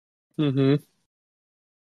 Mm-hmm.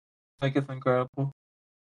 Like it's incredible.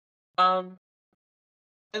 Um,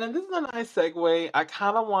 and then this is a nice segue. I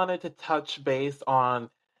kind of wanted to touch base on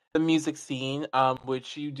the music scene,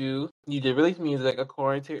 which you do. You did release music.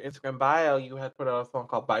 According to your Instagram bio, you had put out a song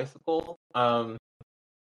called Bicycle. And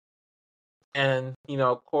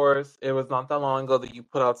of course, it was not that long ago that you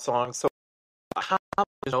put out songs. So how do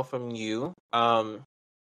I know from you?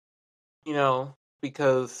 You know,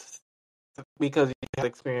 because you had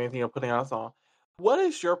experience, putting out a song. What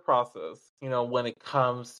is your process, when it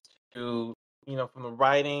comes to, from the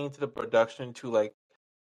writing to the production to like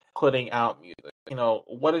putting out music?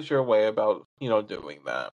 What is your way about, doing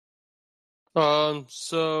that?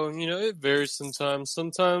 So, it varies sometimes.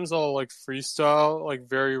 Sometimes I'll like freestyle, like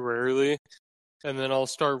very rarely, and then I'll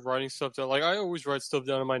start writing stuff down. Like I always write stuff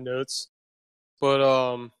down in my notes. But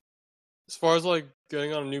as far as like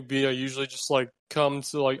getting on a new beat, I usually just like come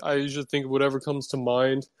to like I usually think of whatever comes to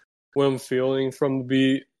mind, what I'm feeling from the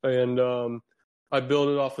beat, and I build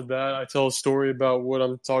it off of that. I tell a story about what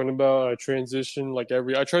I'm talking about. I try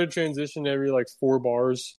to transition every like 4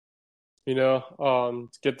 bars, to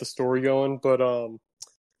get the story going. But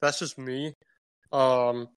that's just me.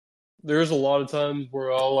 Um, there's a lot of times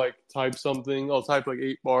where I'll like type something. I'll type like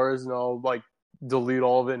 8 bars and I'll like delete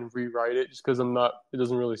all of it and rewrite it just because it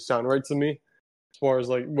doesn't really sound right to me. As far as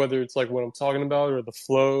like whether it's like what I'm talking about or the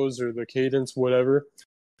flows or the cadence, whatever.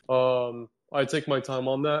 I take my time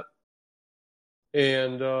on that.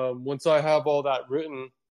 And once I have all that written,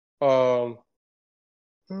 um,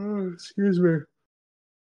 excuse me.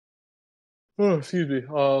 Oh, excuse me.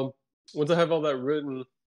 Once I have all that written,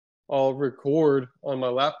 I'll record on my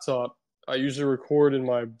laptop. I usually record in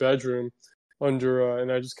my bedroom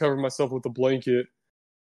and I just cover myself with a blanket,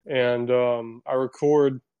 and I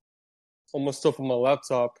record all my stuff on my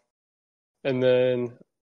laptop. And then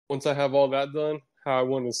once I have all that done, how I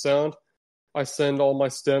want it to sound, I send all my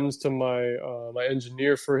stems to my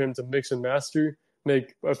engineer for him to mix and master,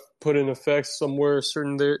 put in effects somewhere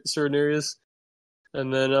certain areas,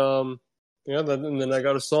 and then and then I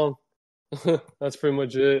got a song. That's pretty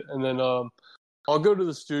much it. And then I'll go to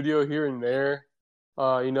the studio here and there.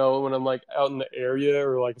 When I'm like out in the area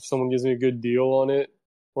or like if someone gives me a good deal on it,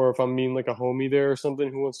 or if I'm meeting like a homie there or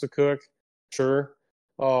something who wants to cook, sure.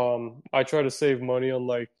 I try to save money on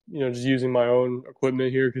like, just using my own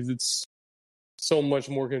equipment here because it's so much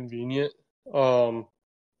more convenient. Um,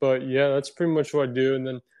 but yeah, that's pretty much what I do. And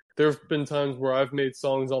then there have been times where I've made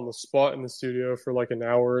songs on the spot in the studio for like an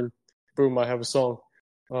hour and boom, I have a song.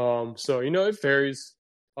 So it varies.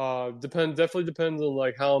 Definitely depends on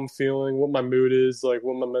like how I'm feeling, what my mood is, like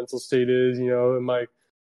what my mental state is, and my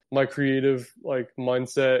creative like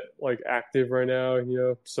mindset like active right now,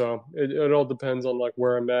 So it all depends on like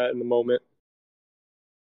where I'm at in the moment.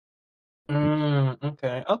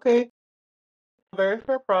 Okay. Okay. Very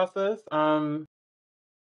fair process.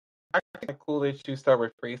 I think it's cool that you start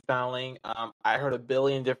with freestyling. I heard a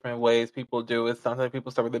billion different ways people do it. Sometimes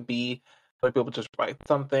people start with a beat. Other people just write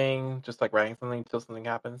something, just like writing something until something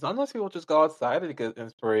happens. Sometimes people just go outside to get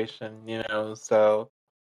inspiration. So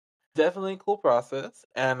definitely a cool process.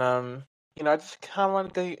 And I just kind of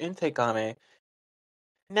want to get your intake on it.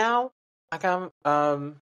 Now, I kind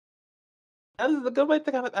of this is a good way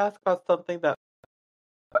to kind of ask about something that,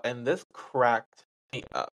 and this cracked me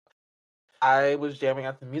up. I was jamming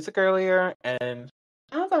out the music earlier, and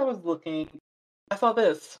as I was looking, I saw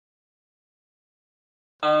this.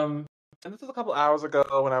 And this was a couple hours ago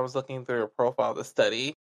when I was looking through your profile to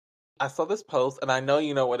study. I saw this post, and I know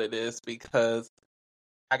you know what it is because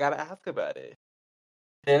I gotta ask about it.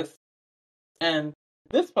 This and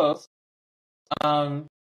this post, um,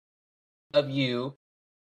 of you,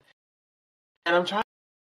 and I'm trying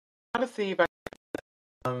to see if I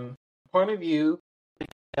point of view,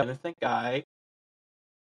 innocent guy.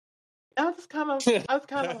 And I was kind of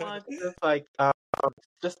wanted to just like,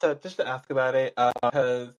 just to ask about it,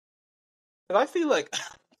 because I see like,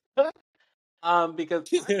 because I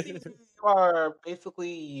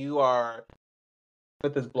see you are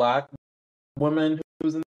with this black woman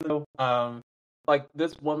who's in like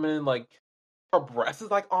this woman like her breast is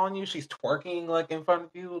like on you, she's twerking like in front of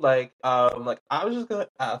you, like I was just gonna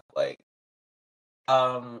ask like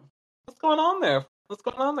um what's going on there? What's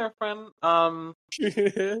going on there, friend? What's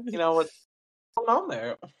going on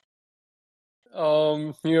there?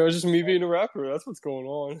 Just me being a rapper. That's what's going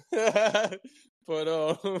on. But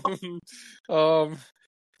um,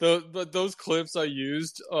 those clips I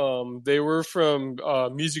used, they were from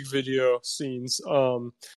music video scenes.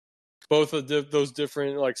 Both of those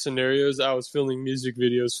different like scenarios I was filming music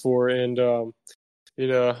videos for, and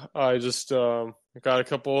I just got a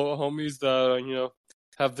couple of homies that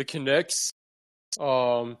have the connects,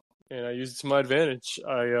 um, and I use it to my advantage.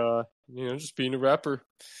 Just being a rapper.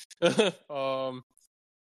 um,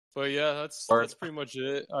 but yeah, that's Or pretty much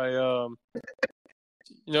it.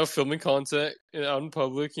 Filming content out in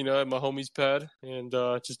public, at my homie's pad, and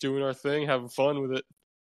just doing our thing, having fun with it.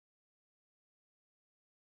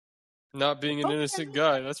 Not being an innocent okay.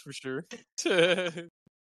 guy, that's for sure.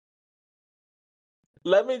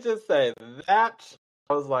 Let me just say that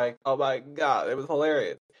I was like, oh my god, it was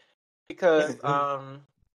hilarious because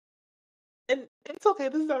and it's okay.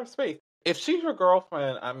 This is our space. If she's your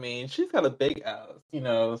girlfriend, I mean, she's got a big ass.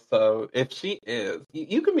 So if she is,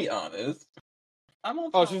 you can be honest. I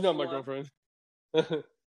won't Oh, tell she's not my anyone. girlfriend.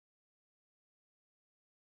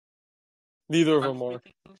 Neither of I'm them just are.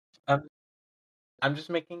 making. I'm, I'm just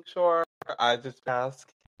making sure. I just ask,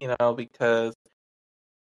 because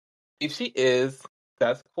if she is,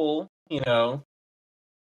 that's cool. I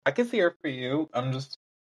can see her for you. I'm just.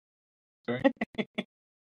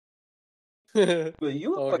 But you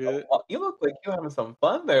look All like good. you look like you having some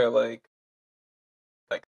fun there. Like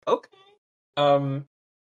okay. Um,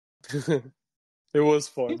 It was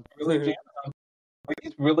he's fun. really jamming.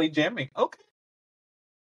 He's really jamming. Okay,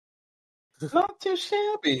 not too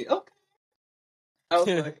shabby. Okay, I was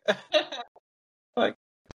like, like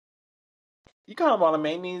you kind of want to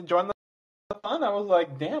make me join the fun. I was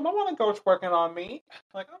like, damn, I want to go working on me.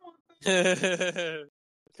 Like I want.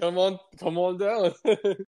 Come on down.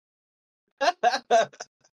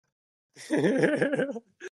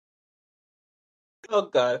 Oh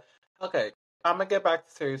god. Okay, I'm gonna get back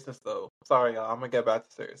to seriousness though. Sorry, y'all. I'm gonna get back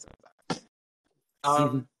to seriousness.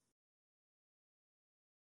 Um.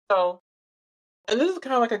 So, and this is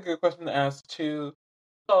kind of like a good question to ask too.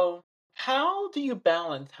 So, how do you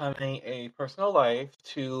balance having a personal life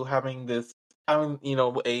to having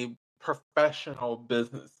a professional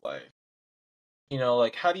business life?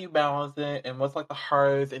 Like how do you balance it, and what's like the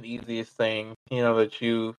hardest and easiest thing that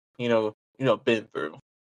you've been through?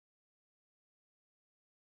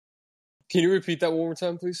 Can you repeat that one more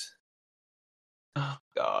time, please? Oh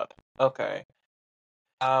God. Okay.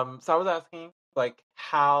 So I was asking, like,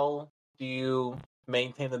 how do you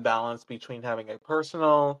maintain the balance between having a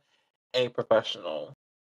personal, a professional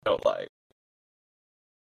life?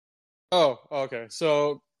 Oh, okay.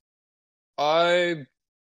 So I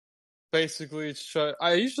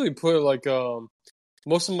I usually put like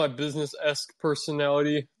most of my business esque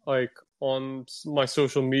personality like on my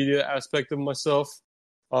social media aspect of myself.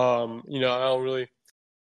 I don't really.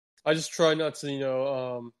 I just try not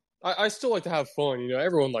to. I still like to have fun.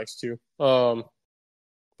 Everyone likes to.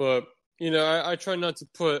 But I try not to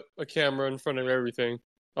put a camera in front of everything.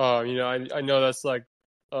 I know that's like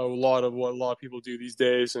a lot of what a lot of people do these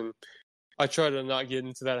days, and I try to not get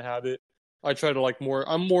into that habit. I try to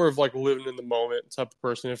I'm more of like living in the moment type of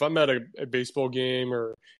person. If I'm at a baseball game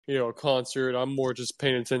or a concert, I'm more just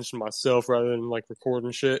paying attention to myself rather than like recording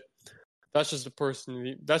shit. That's just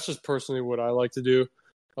personally what I like to do.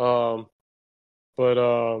 Um, but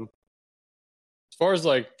as far as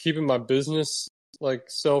like keeping my business like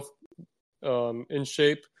self in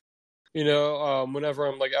shape, whenever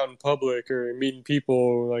I'm like out in public or meeting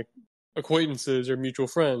people like acquaintances or mutual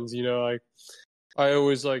friends, I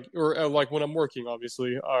always like, or like when I'm working,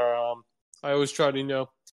 obviously, I always try to,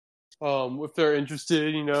 if they're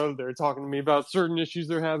interested, they're talking to me about certain issues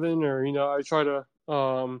they're having, or, I try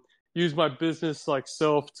to use my business like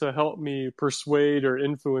self to help me persuade or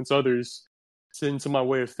influence others into my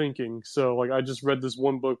way of thinking. So, like, I just read this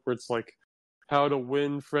one book where it's like how to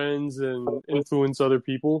win friends and influence other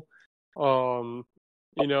people. Um,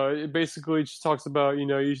 it basically just talks about,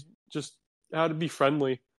 you just how to be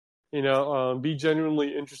friendly, be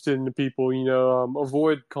genuinely interested in the people,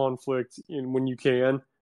 avoid conflict when you can.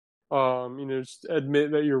 Just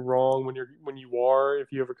admit that you're wrong when you are,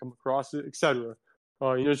 if you ever come across it, etc.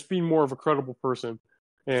 Just be more of a credible person.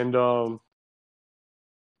 And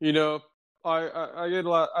you know, I get a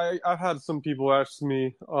lot. I've had some people ask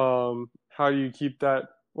me, how do you keep that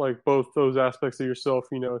like both those aspects of yourself,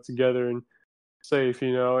 together and safe,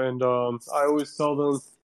 and I always tell them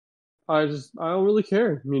I don't really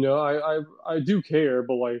care. I do care,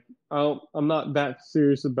 but like I'm not that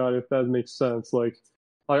serious about it, if that makes sense. Like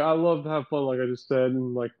I love to have fun, like I just said,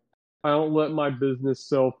 and like I don't let my business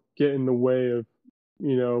self get in the way of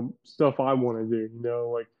stuff I want to do.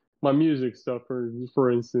 Like my music stuff,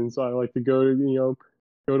 for instance. I like to go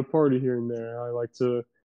to party here and there. I like to.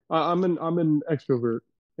 I'm an extrovert,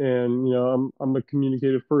 and I'm a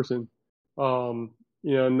communicative person. And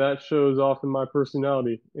that shows off in my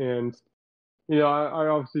personality. And I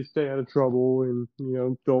obviously stay out of trouble and,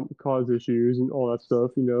 don't cause issues and all that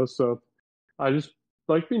stuff. So I just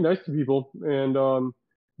like being nice to people, and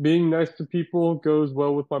being nice to people goes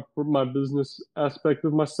well with my business aspect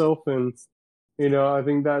of myself, and I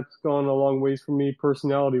think that's gone a long ways for me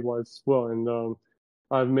personality wise as well, and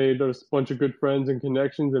I've made a bunch of good friends and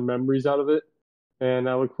connections and memories out of it, and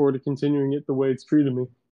I look forward to continuing it the way it's treated me.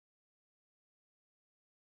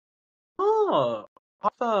 Oh,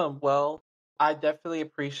 awesome. Well, I definitely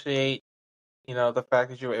appreciate, the fact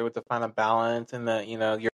that you were able to find a balance and that, you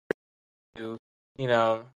know, to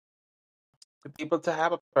be able to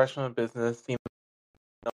have a professional business,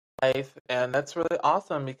 life, and that's really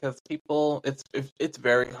awesome because people, it's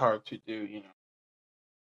very hard to do,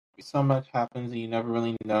 so much happens and you never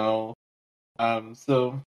really know.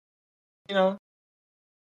 So, you know,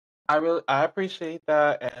 I appreciate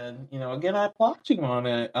that, and again, I applaud you on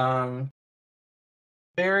it.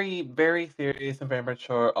 Very, very serious and very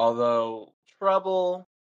mature. Although trouble,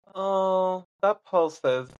 oh, that post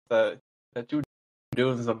says that you're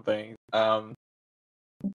doing something.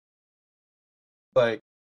 Like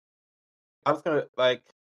I was gonna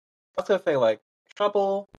say like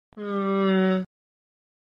trouble. Hmm,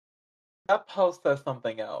 that post says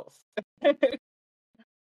something else.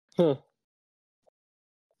 Huh,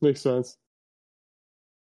 makes sense.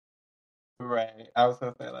 Right. I was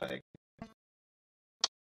gonna say like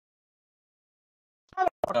I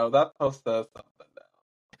don't know. That post says something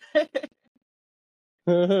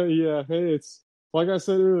now. Yeah, hey, it's like I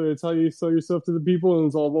said earlier, it's how you sell yourself to the people, and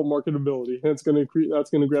it's all about marketability. That's gonna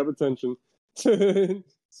grab attention. So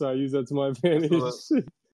I use that to my advantage. Absolutely.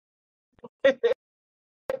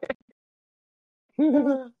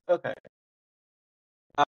 Okay.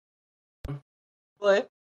 But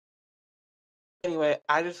anyway,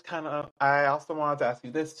 I also wanted to ask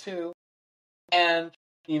you this too. And,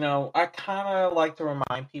 I kind of like to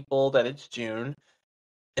remind people that it's June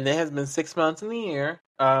and it has been 6 months in the year.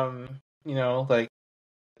 Like,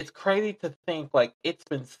 it's crazy to think, like, it's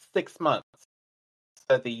been 6 months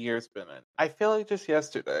that the year's been in. I feel like just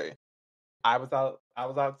yesterday, I was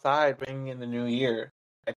outside bringing in the new year.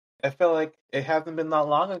 I feel like it hasn't been that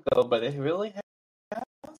long ago, but it really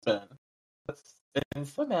has been.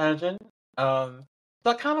 It's imagine. So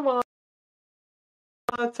I kind of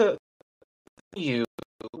wanted to you,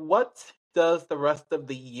 what does the rest of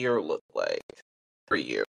the year look like for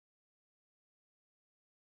you?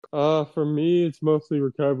 For me, it's mostly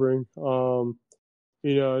recovering.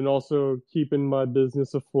 And also keeping my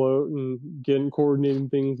business afloat and coordinating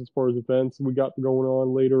things as far as events we got going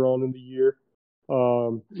on later on in the year.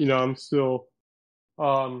 I'm still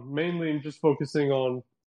mainly just focusing on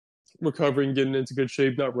recovering, getting into good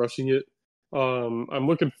shape, not rushing it. I'm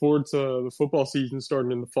looking forward to the football season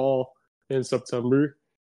starting in the fall in September.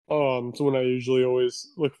 It's when I usually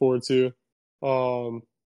always look forward to. Um,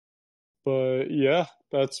 but yeah,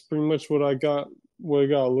 that's pretty much what I got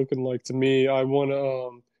looking like to me. I want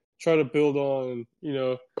to try to build on,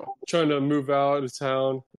 trying to move out of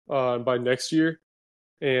town by next year.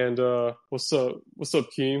 And what's up? What's up,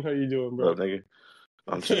 Keem? How you doing, What bro? up, nigga?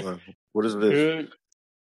 I'm chilling. What is this? Good.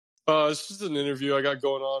 It's just an interview I got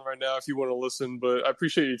going on right now. If you want to listen, but I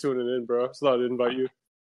appreciate you tuning in, bro. I thought I'd invite you.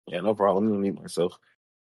 Yeah, no problem. Let me mute myself.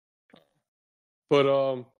 But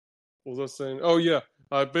what was I saying? Oh yeah,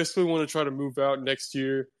 I basically want to try to move out next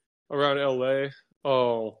year around LA.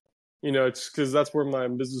 Oh, it's because that's where my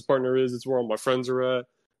business partner is. It's where all my friends are at.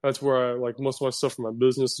 That's where I like most of my stuff for my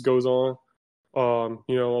business goes on. All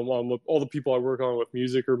the people I work on with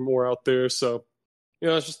music are more out there. So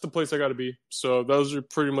it's just the place I got to be. So those are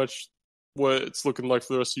pretty much what it's looking like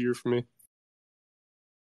for the rest of the year for me.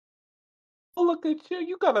 Oh, look at you.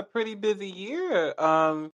 You got a pretty busy year.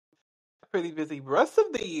 Pretty busy rest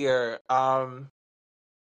of the year. I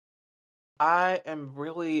am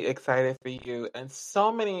really excited for you, and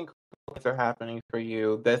so many incredible things are happening for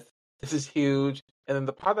you. This is huge. And then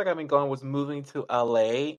the part that got me going was moving to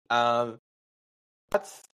LA.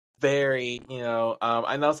 That's very,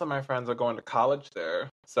 I know some of my friends are going to college there,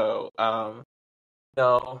 so you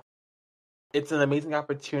know, it's an amazing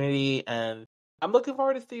opportunity, and I'm looking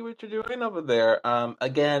forward to see what you're doing over there.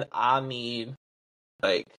 Again,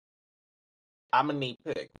 like I'm gonna need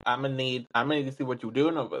to see what you're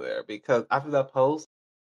doing over there because after that post,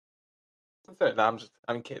 no,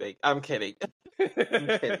 I'm kidding, I'm kidding, I'm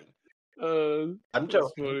kidding, I'm That's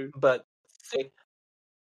joking, funny. but see,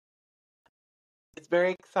 it's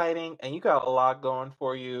very exciting, and you got a lot going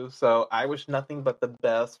for you. So I wish nothing but the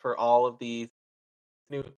best for all of these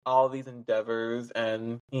endeavors,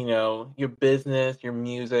 and your business, your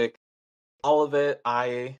music, all of it.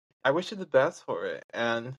 I wish you the best for it,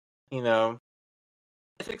 and you know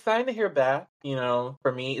it's exciting to hear back.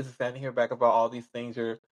 For me, it's exciting to hear back about all these things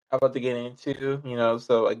you're about to get into.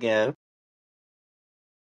 So again,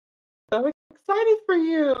 I'm excited for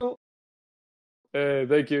you. Hey,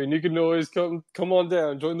 thank you. And you can always come on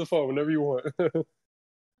down, join the fun whenever you want. I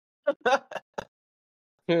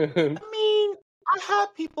mean, I had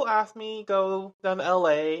people ask me go down to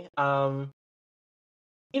LA.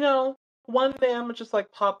 One day I'm gonna just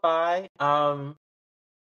like pop by.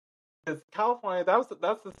 Because California, that's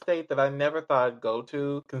the state that I never thought I'd go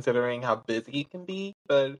to, considering how busy it can be.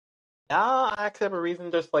 But now I actually have a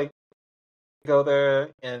reason just like go there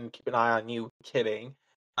and keep an eye on you. Kidding.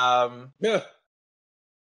 Yeah.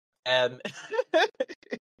 And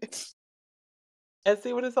and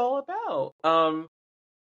see what it's all about.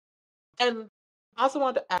 And I also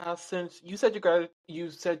wanted to ask, since you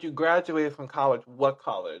graduated from college, what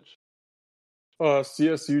college?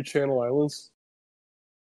 CSU Channel Islands.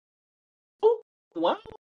 Oh, wow.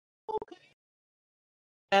 Okay.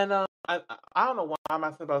 And I don't know why I'm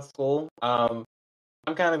asking about school. I'm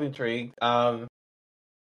kind of intrigued. Okay,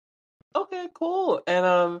 cool.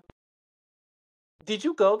 And did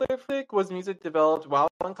you go there, Flick? Was music developed while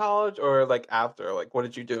in college or like after? Like, what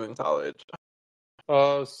did you do in college?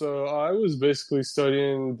 So I was basically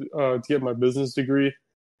studying to get my business degree.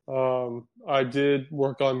 I did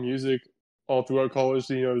work on music all throughout college,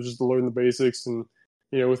 just to learn the basics, and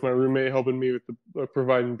with my roommate helping me with the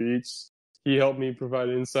providing beats. He helped me provide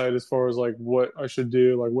insight as far as like what I should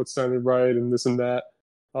do, like what sounded right, and this and that.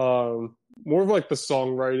 More of like the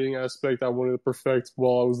songwriting aspect I wanted to perfect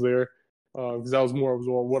while I was there, because that was more of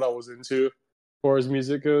what I was into as far as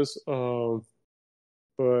music goes.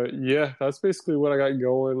 But yeah, that's basically what I got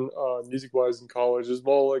going music wise in college as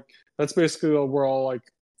well. Like that's basically where all like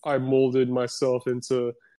I molded myself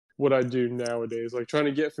into what I do nowadays. Like trying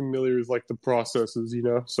to get familiar with like the processes.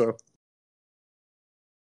 So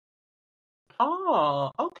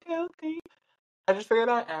Oh, okay, okay. I just figured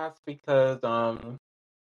I'd ask because I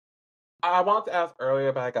wanted to ask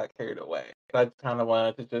earlier, but I got carried away. I kind of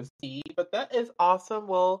wanted to just see, but that is awesome.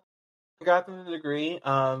 Well, congrats on the degree.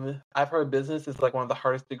 I've heard business is like one of the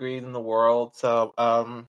hardest degrees in the world. So,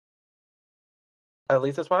 at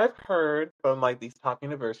least that's what I've heard from like these top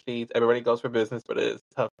universities. Everybody goes for business, but it is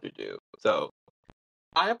tough to do. So,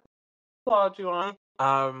 I applaud you on.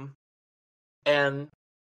 And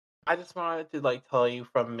I just wanted to like tell you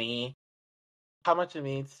from me how much it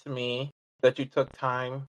means to me that you took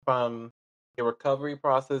time from your recovery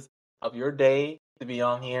process of your day to be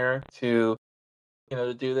on here to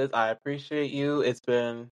do this. I appreciate you. It's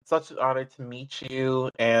been such an honor to meet you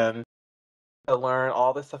and to learn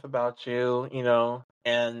all this stuff about you.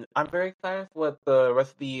 And I'm very excited for what the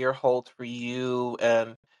rest of the year holds for you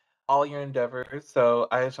and all your endeavors. So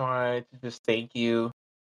I just wanted to just thank you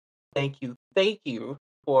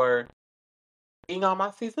for being on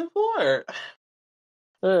my season 4.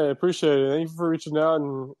 hey, I appreciate it. Thank you for reaching out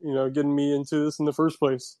and getting me into this in the first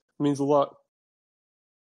place. It means a lot.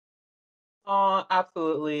 Oh,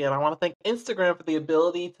 absolutely. And I want to thank Instagram for the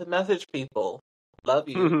ability to message people. Love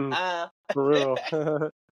you. For Ah. real.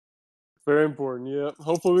 Very important. Yeah.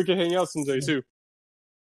 Hopefully we can hang out someday too.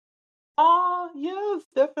 Oh, yes,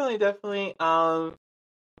 definitely, definitely. I'm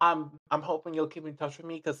hoping you'll keep in touch with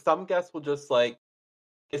me because some guests will just like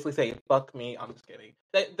basically say "fuck me." I'm just kidding.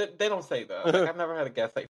 They don't say that. Like I've never had a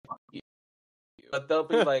guest say "fuck you," but they'll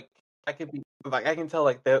be like, I can tell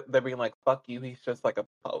like they're being like "fuck you." He's just like a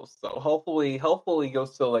post. So hopefully you'll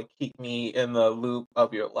still like keep me in the loop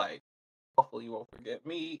of your life. Hopefully you won't forget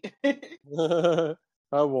me. I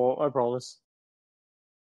won't. I promise.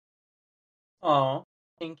 Oh,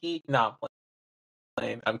 Pinky. Nah, I'm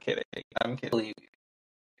playing. I'm kidding. I'm kidding.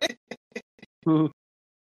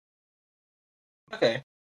 Okay.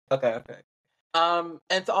 Okay. Okay.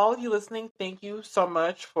 And to all of you listening, thank you so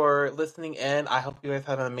much for listening in. I hope you guys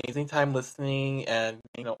had an amazing time listening and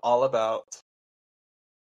all about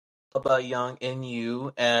young in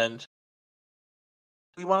you. And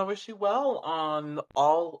we want to wish you well on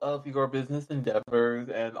all of your business endeavors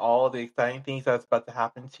and all the exciting things that's about to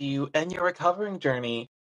happen to you and your recovering journey.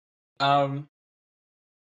 Um,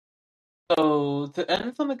 so to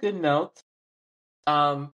end this on a good note,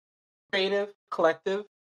 um, creative collective.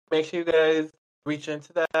 Make sure you guys reach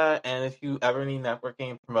into that, and if you ever need networking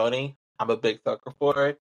and promoting, I'm a big sucker for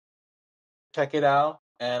it. Check it out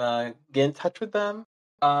and get in touch with them.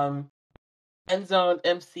 Um, End Zone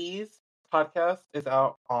Emcees podcast is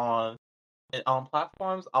out on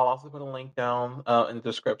platforms. I'll also put a link down in the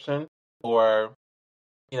description for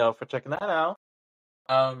for checking that out.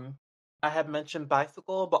 Um, I have mentioned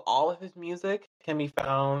Bicycle, but all of his music can be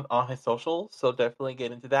found on his socials, so definitely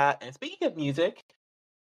get into that. And speaking of music.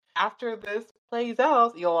 after this plays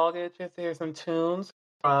out, you'll all get a chance to hear some tunes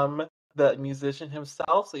from the musician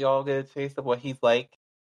himself. So you'll all get a taste of what he's like,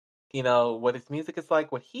 what his music is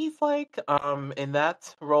like, what he's like, in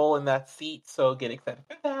that role, in that seat. So get excited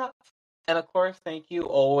for that. And of course, thank you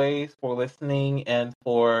always for listening and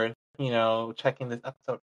for, checking this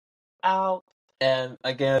episode out. And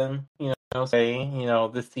again,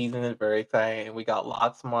 this season is very exciting. We got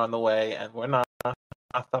lots more on the way, and we're not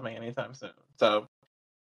stopping anytime soon. So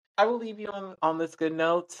I will leave you on this good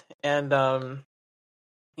note. And,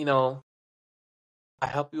 I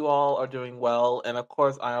hope you all are doing well. And of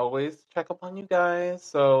course, I always check up on you guys.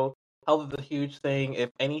 So health is a huge thing. If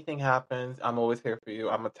anything happens, I'm always here for you.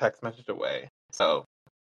 I'm a text message away. So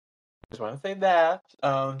just want to say that.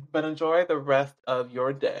 But enjoy the rest of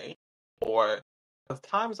your day. Because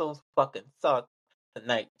time zones fucking suck at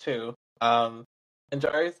night too. Enjoy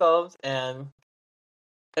yourselves and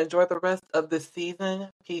enjoy the rest of the season.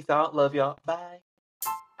 Peace out. Love y'all. Bye.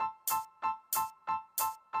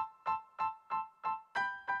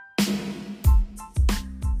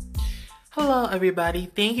 Hello, everybody.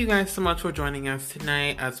 Thank you guys so much for joining us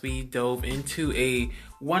tonight as we dove into a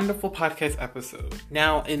wonderful podcast episode.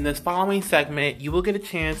 Now, in this following segment, you will get a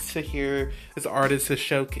chance to hear this artist's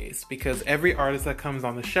showcase because every artist that comes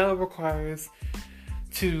on the show requires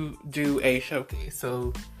to do a showcase.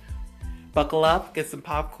 So buckle up, get some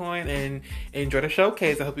popcorn, and enjoy the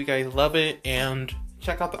showcase. I hope you guys love it, and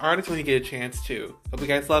check out the artist when you get a chance to. Hope you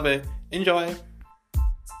guys love it. Enjoy.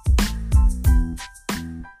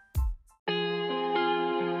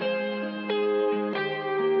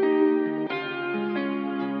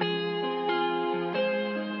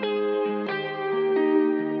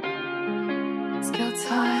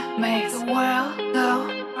 Make the world go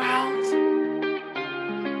round.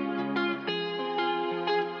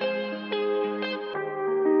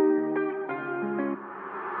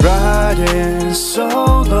 Riding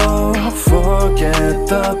solo, forget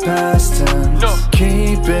the past tense.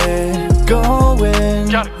 Keep it going,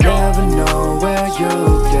 never know where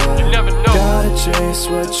you'll get. Gotta chase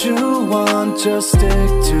what you want, just stick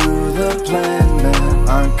to the plan, man.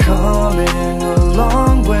 I'm coming a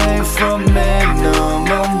long way from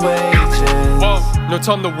minimum wages. Whoa, no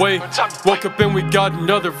time to wait. Woke up and we got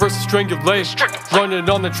another verse to strangulate. Running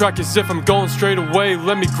on the track as if I'm going straight away.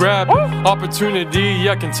 Let me grab it. Opportunity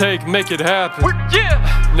I can take, make it happen.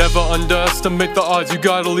 Never underestimate the odds, you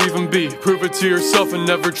gotta leave them be. Prove it to yourself and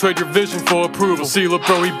never trade your vision for approval. See lil'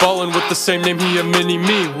 bro, he ballin' with the same name, he a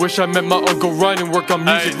mini-me. Wish I met my Uncle Ryan and work on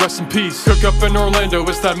music, rest in peace. Cook up in Orlando,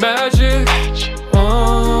 it's that magic.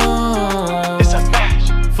 It's a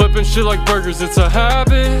magic. Flipping shit like burgers, it's a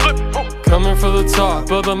habit. Coming for the top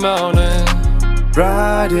of the mountain.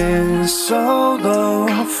 Riding solo,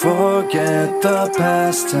 forget the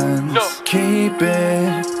past tense. Keep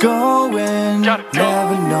it going,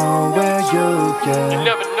 never know where you'll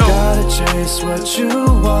get. Gotta chase what you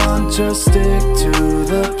want, just stick to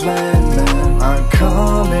the plan, man. I'm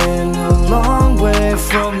coming a long way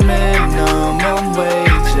from minimum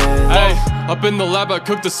wages. Hey, up in the lab I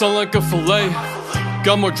cook the sun like a filet.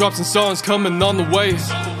 Got more drops and songs coming on the way.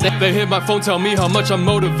 They hit my phone, tell me how much I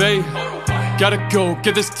motivate. Gotta go,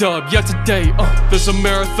 get this dub, yeah today. This a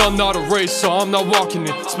marathon, not a race, so I'm not walking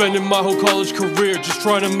it. Spending my whole college career just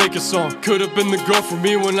trying to make a song. Could've been the girl for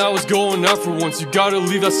me when I was going out for once. You gotta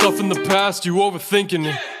leave that stuff in the past, you overthinking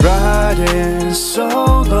it. Riding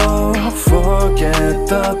solo, forget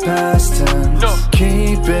the past tense.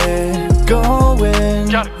 Keep it going,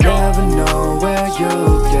 never know where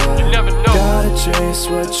you'll get. Gotta chase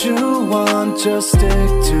what you want, just stick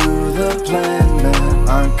to the plan, man.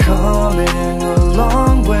 I'm coming a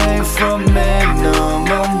long way from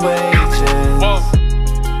minimum wages. Whoa.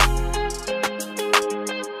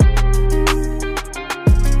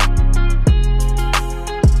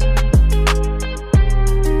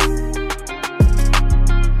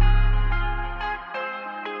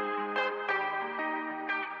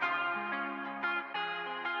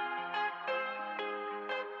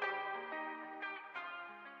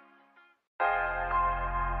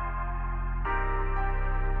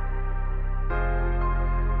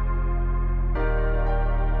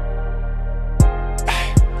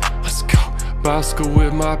 Bicycle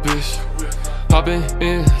with my bitch. Poppin'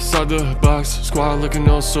 inside the box, squad looking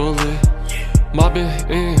all so lit. Mobbing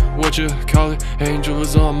in, what you call it, angel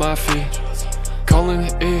is on my feet. Calling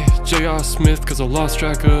it J.R. Smith, cause I lost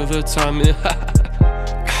track of the time.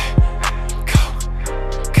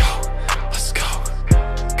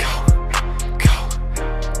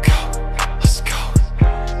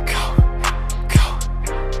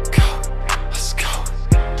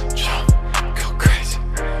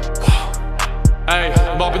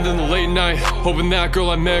 in the late night, hoping that girl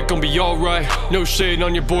I met gon' be alright. No shade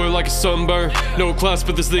on your boy like a sunburn. No class,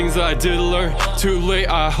 but there's things that I did learn. Too late,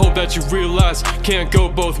 I hope that you realize can't go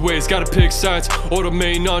both ways, gotta pick sides. Order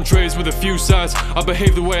main entrees with a few sides. I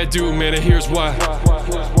behave the way I do, man, and here's why.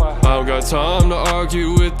 I don't got time to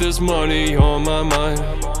argue with this money on my mind.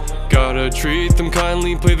 Gotta treat them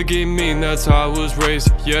kindly, play the game mean, that's how I was raised.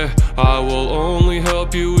 Yeah, I will only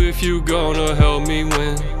help you if you gonna help me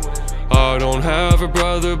win. I don't have a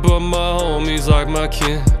brother, but my homies like my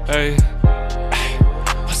kin. Hey,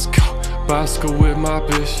 let's go. Bicycle with my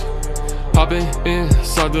bitch, hopping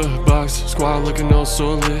inside the box, squad looking all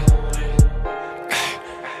so lit. Hey,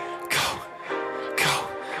 go,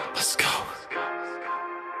 let's go.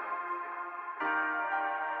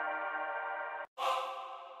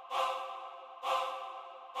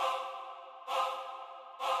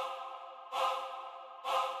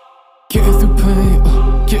 Getting through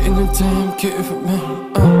pain, getting in time, getting from me.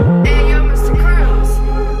 Hey, yo, Mr. Cruz.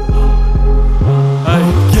 Ay,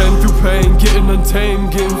 getting through pain, getting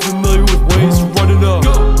untamed, getting familiar with ways to run it up.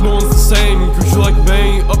 No one's the same, cause you're like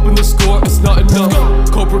Bane, up in the score, it's not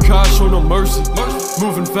enough. Cobra Kai, show no mercy,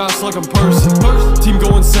 moving fast like I'm Percy. Team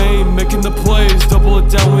go insane, making the plays, double it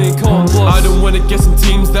down, we ain't calling bluffs. I don't win against some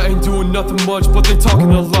teams that ain't doing nothing much, but they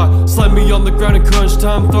talking a lot. Slide me on the ground in crunch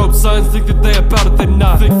time, throw up signs, think that they about it, they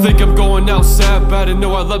not. Think I'm going out sad, bad, and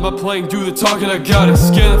know I let my playing do the talking, I got it.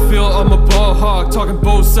 Scan the field, I'm a ball hog, talking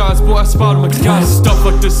both sides, boy, I spot him, I got it. Stuff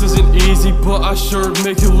like this isn't easy, but I sure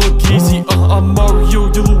make it look easy. I'm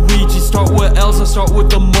Mario, you Luigi, start with L's, I start with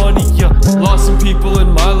the money, yeah. Lost some people in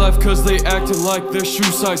my life, cause they acting like their shoe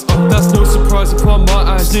size. That's no surprise upon my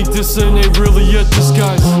eyes. Sneak this in, ain't really a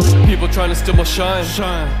disguise. People trying to steal my shine.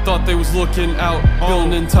 Thought they was looking out,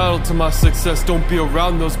 feeling entitled to my success. Don't be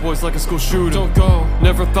around those boys like a school shooter. Don't go.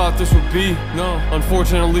 Never thought this would be. No.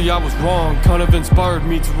 Unfortunately, I was wrong. Kind of inspired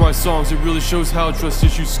me to write songs. It really shows how trust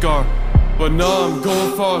issues scar. But now I'm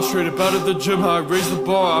going far, straight up out of the gym, how I raise the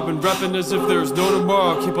bar. I've been rapping as if there's no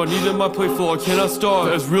tomorrow. Keep on eating my plate full, I cannot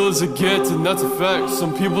starve. As real as it gets, and that's a fact.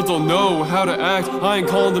 Some people don't know how to act. I ain't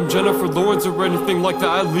calling them Jennifer Lawrence or anything like that.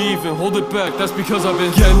 I leave and hold it back. That's because I've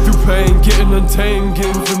been getting through pain, getting untamed,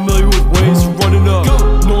 getting familiar with ways to run it up.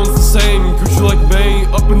 No one's the same, cause you're like Bane,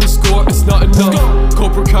 up in the score, it's not enough.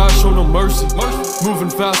 Cobra Kai, show no mercy, moving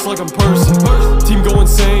fast like I'm Percy. Team go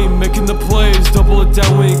insane, making the plays, double it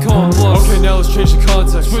down, we ain't calling bluffs. Okay, now let's change the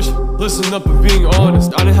context. Listen up and being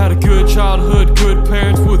honest. I done had a good childhood, good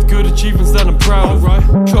parents with good achievements that I'm proud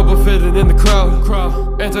of. Trouble fitting in the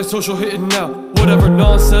crowd, antisocial hitting out. Whatever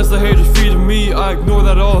nonsense the haters feeding me, I ignore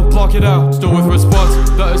that all and block it out. Still with red spots,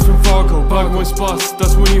 that is from Fargo. Bygone spots,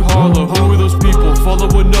 that's when you Harlow. Who are those people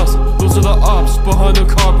following us? Those are the ops behind the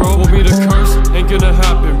car, bro. Want me to curse? Ain't gonna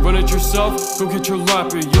happen. Run it yourself, go get your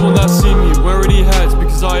lappy. You will not see me wearing any hats,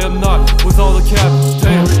 because I am not with all the captains.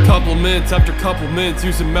 Damn, compliments after compliments,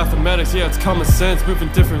 using mathematics, yeah, it's common sense. Moving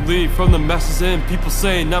differently from the masses in. People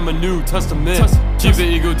saying I'm a New Testament. Keep the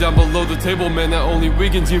ego down below the table, man, that only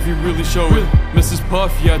weakens you if you really show it. Mrs.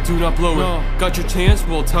 Puff, yeah, do not blow it. Got your chance?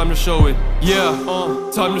 Well, time to show it. Yeah,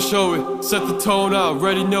 time to show it. Set the tone, I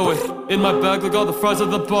already know it. In my bag, like all the fries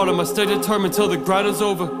at the bottom. I stay determined till the grind is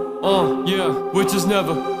over. Yeah, which is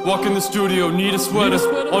never. Walk in the studio, need a sweater.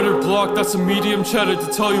 On your block, that's a medium cheddar. To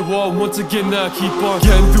tell you all, once again, that I keep on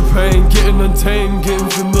getting through pain, getting untamed, getting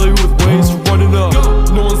familiar with ways to run it up.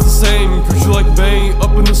 No one's the same, cause you're like Bane,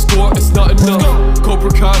 up in the score, it's not enough.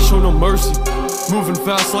 Cobra Kai, show no mercy, moving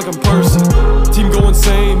fast like I'm Percy. Team go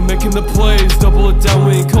insane, making the plays, double it down,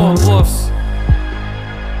 we ain't calling bluffs.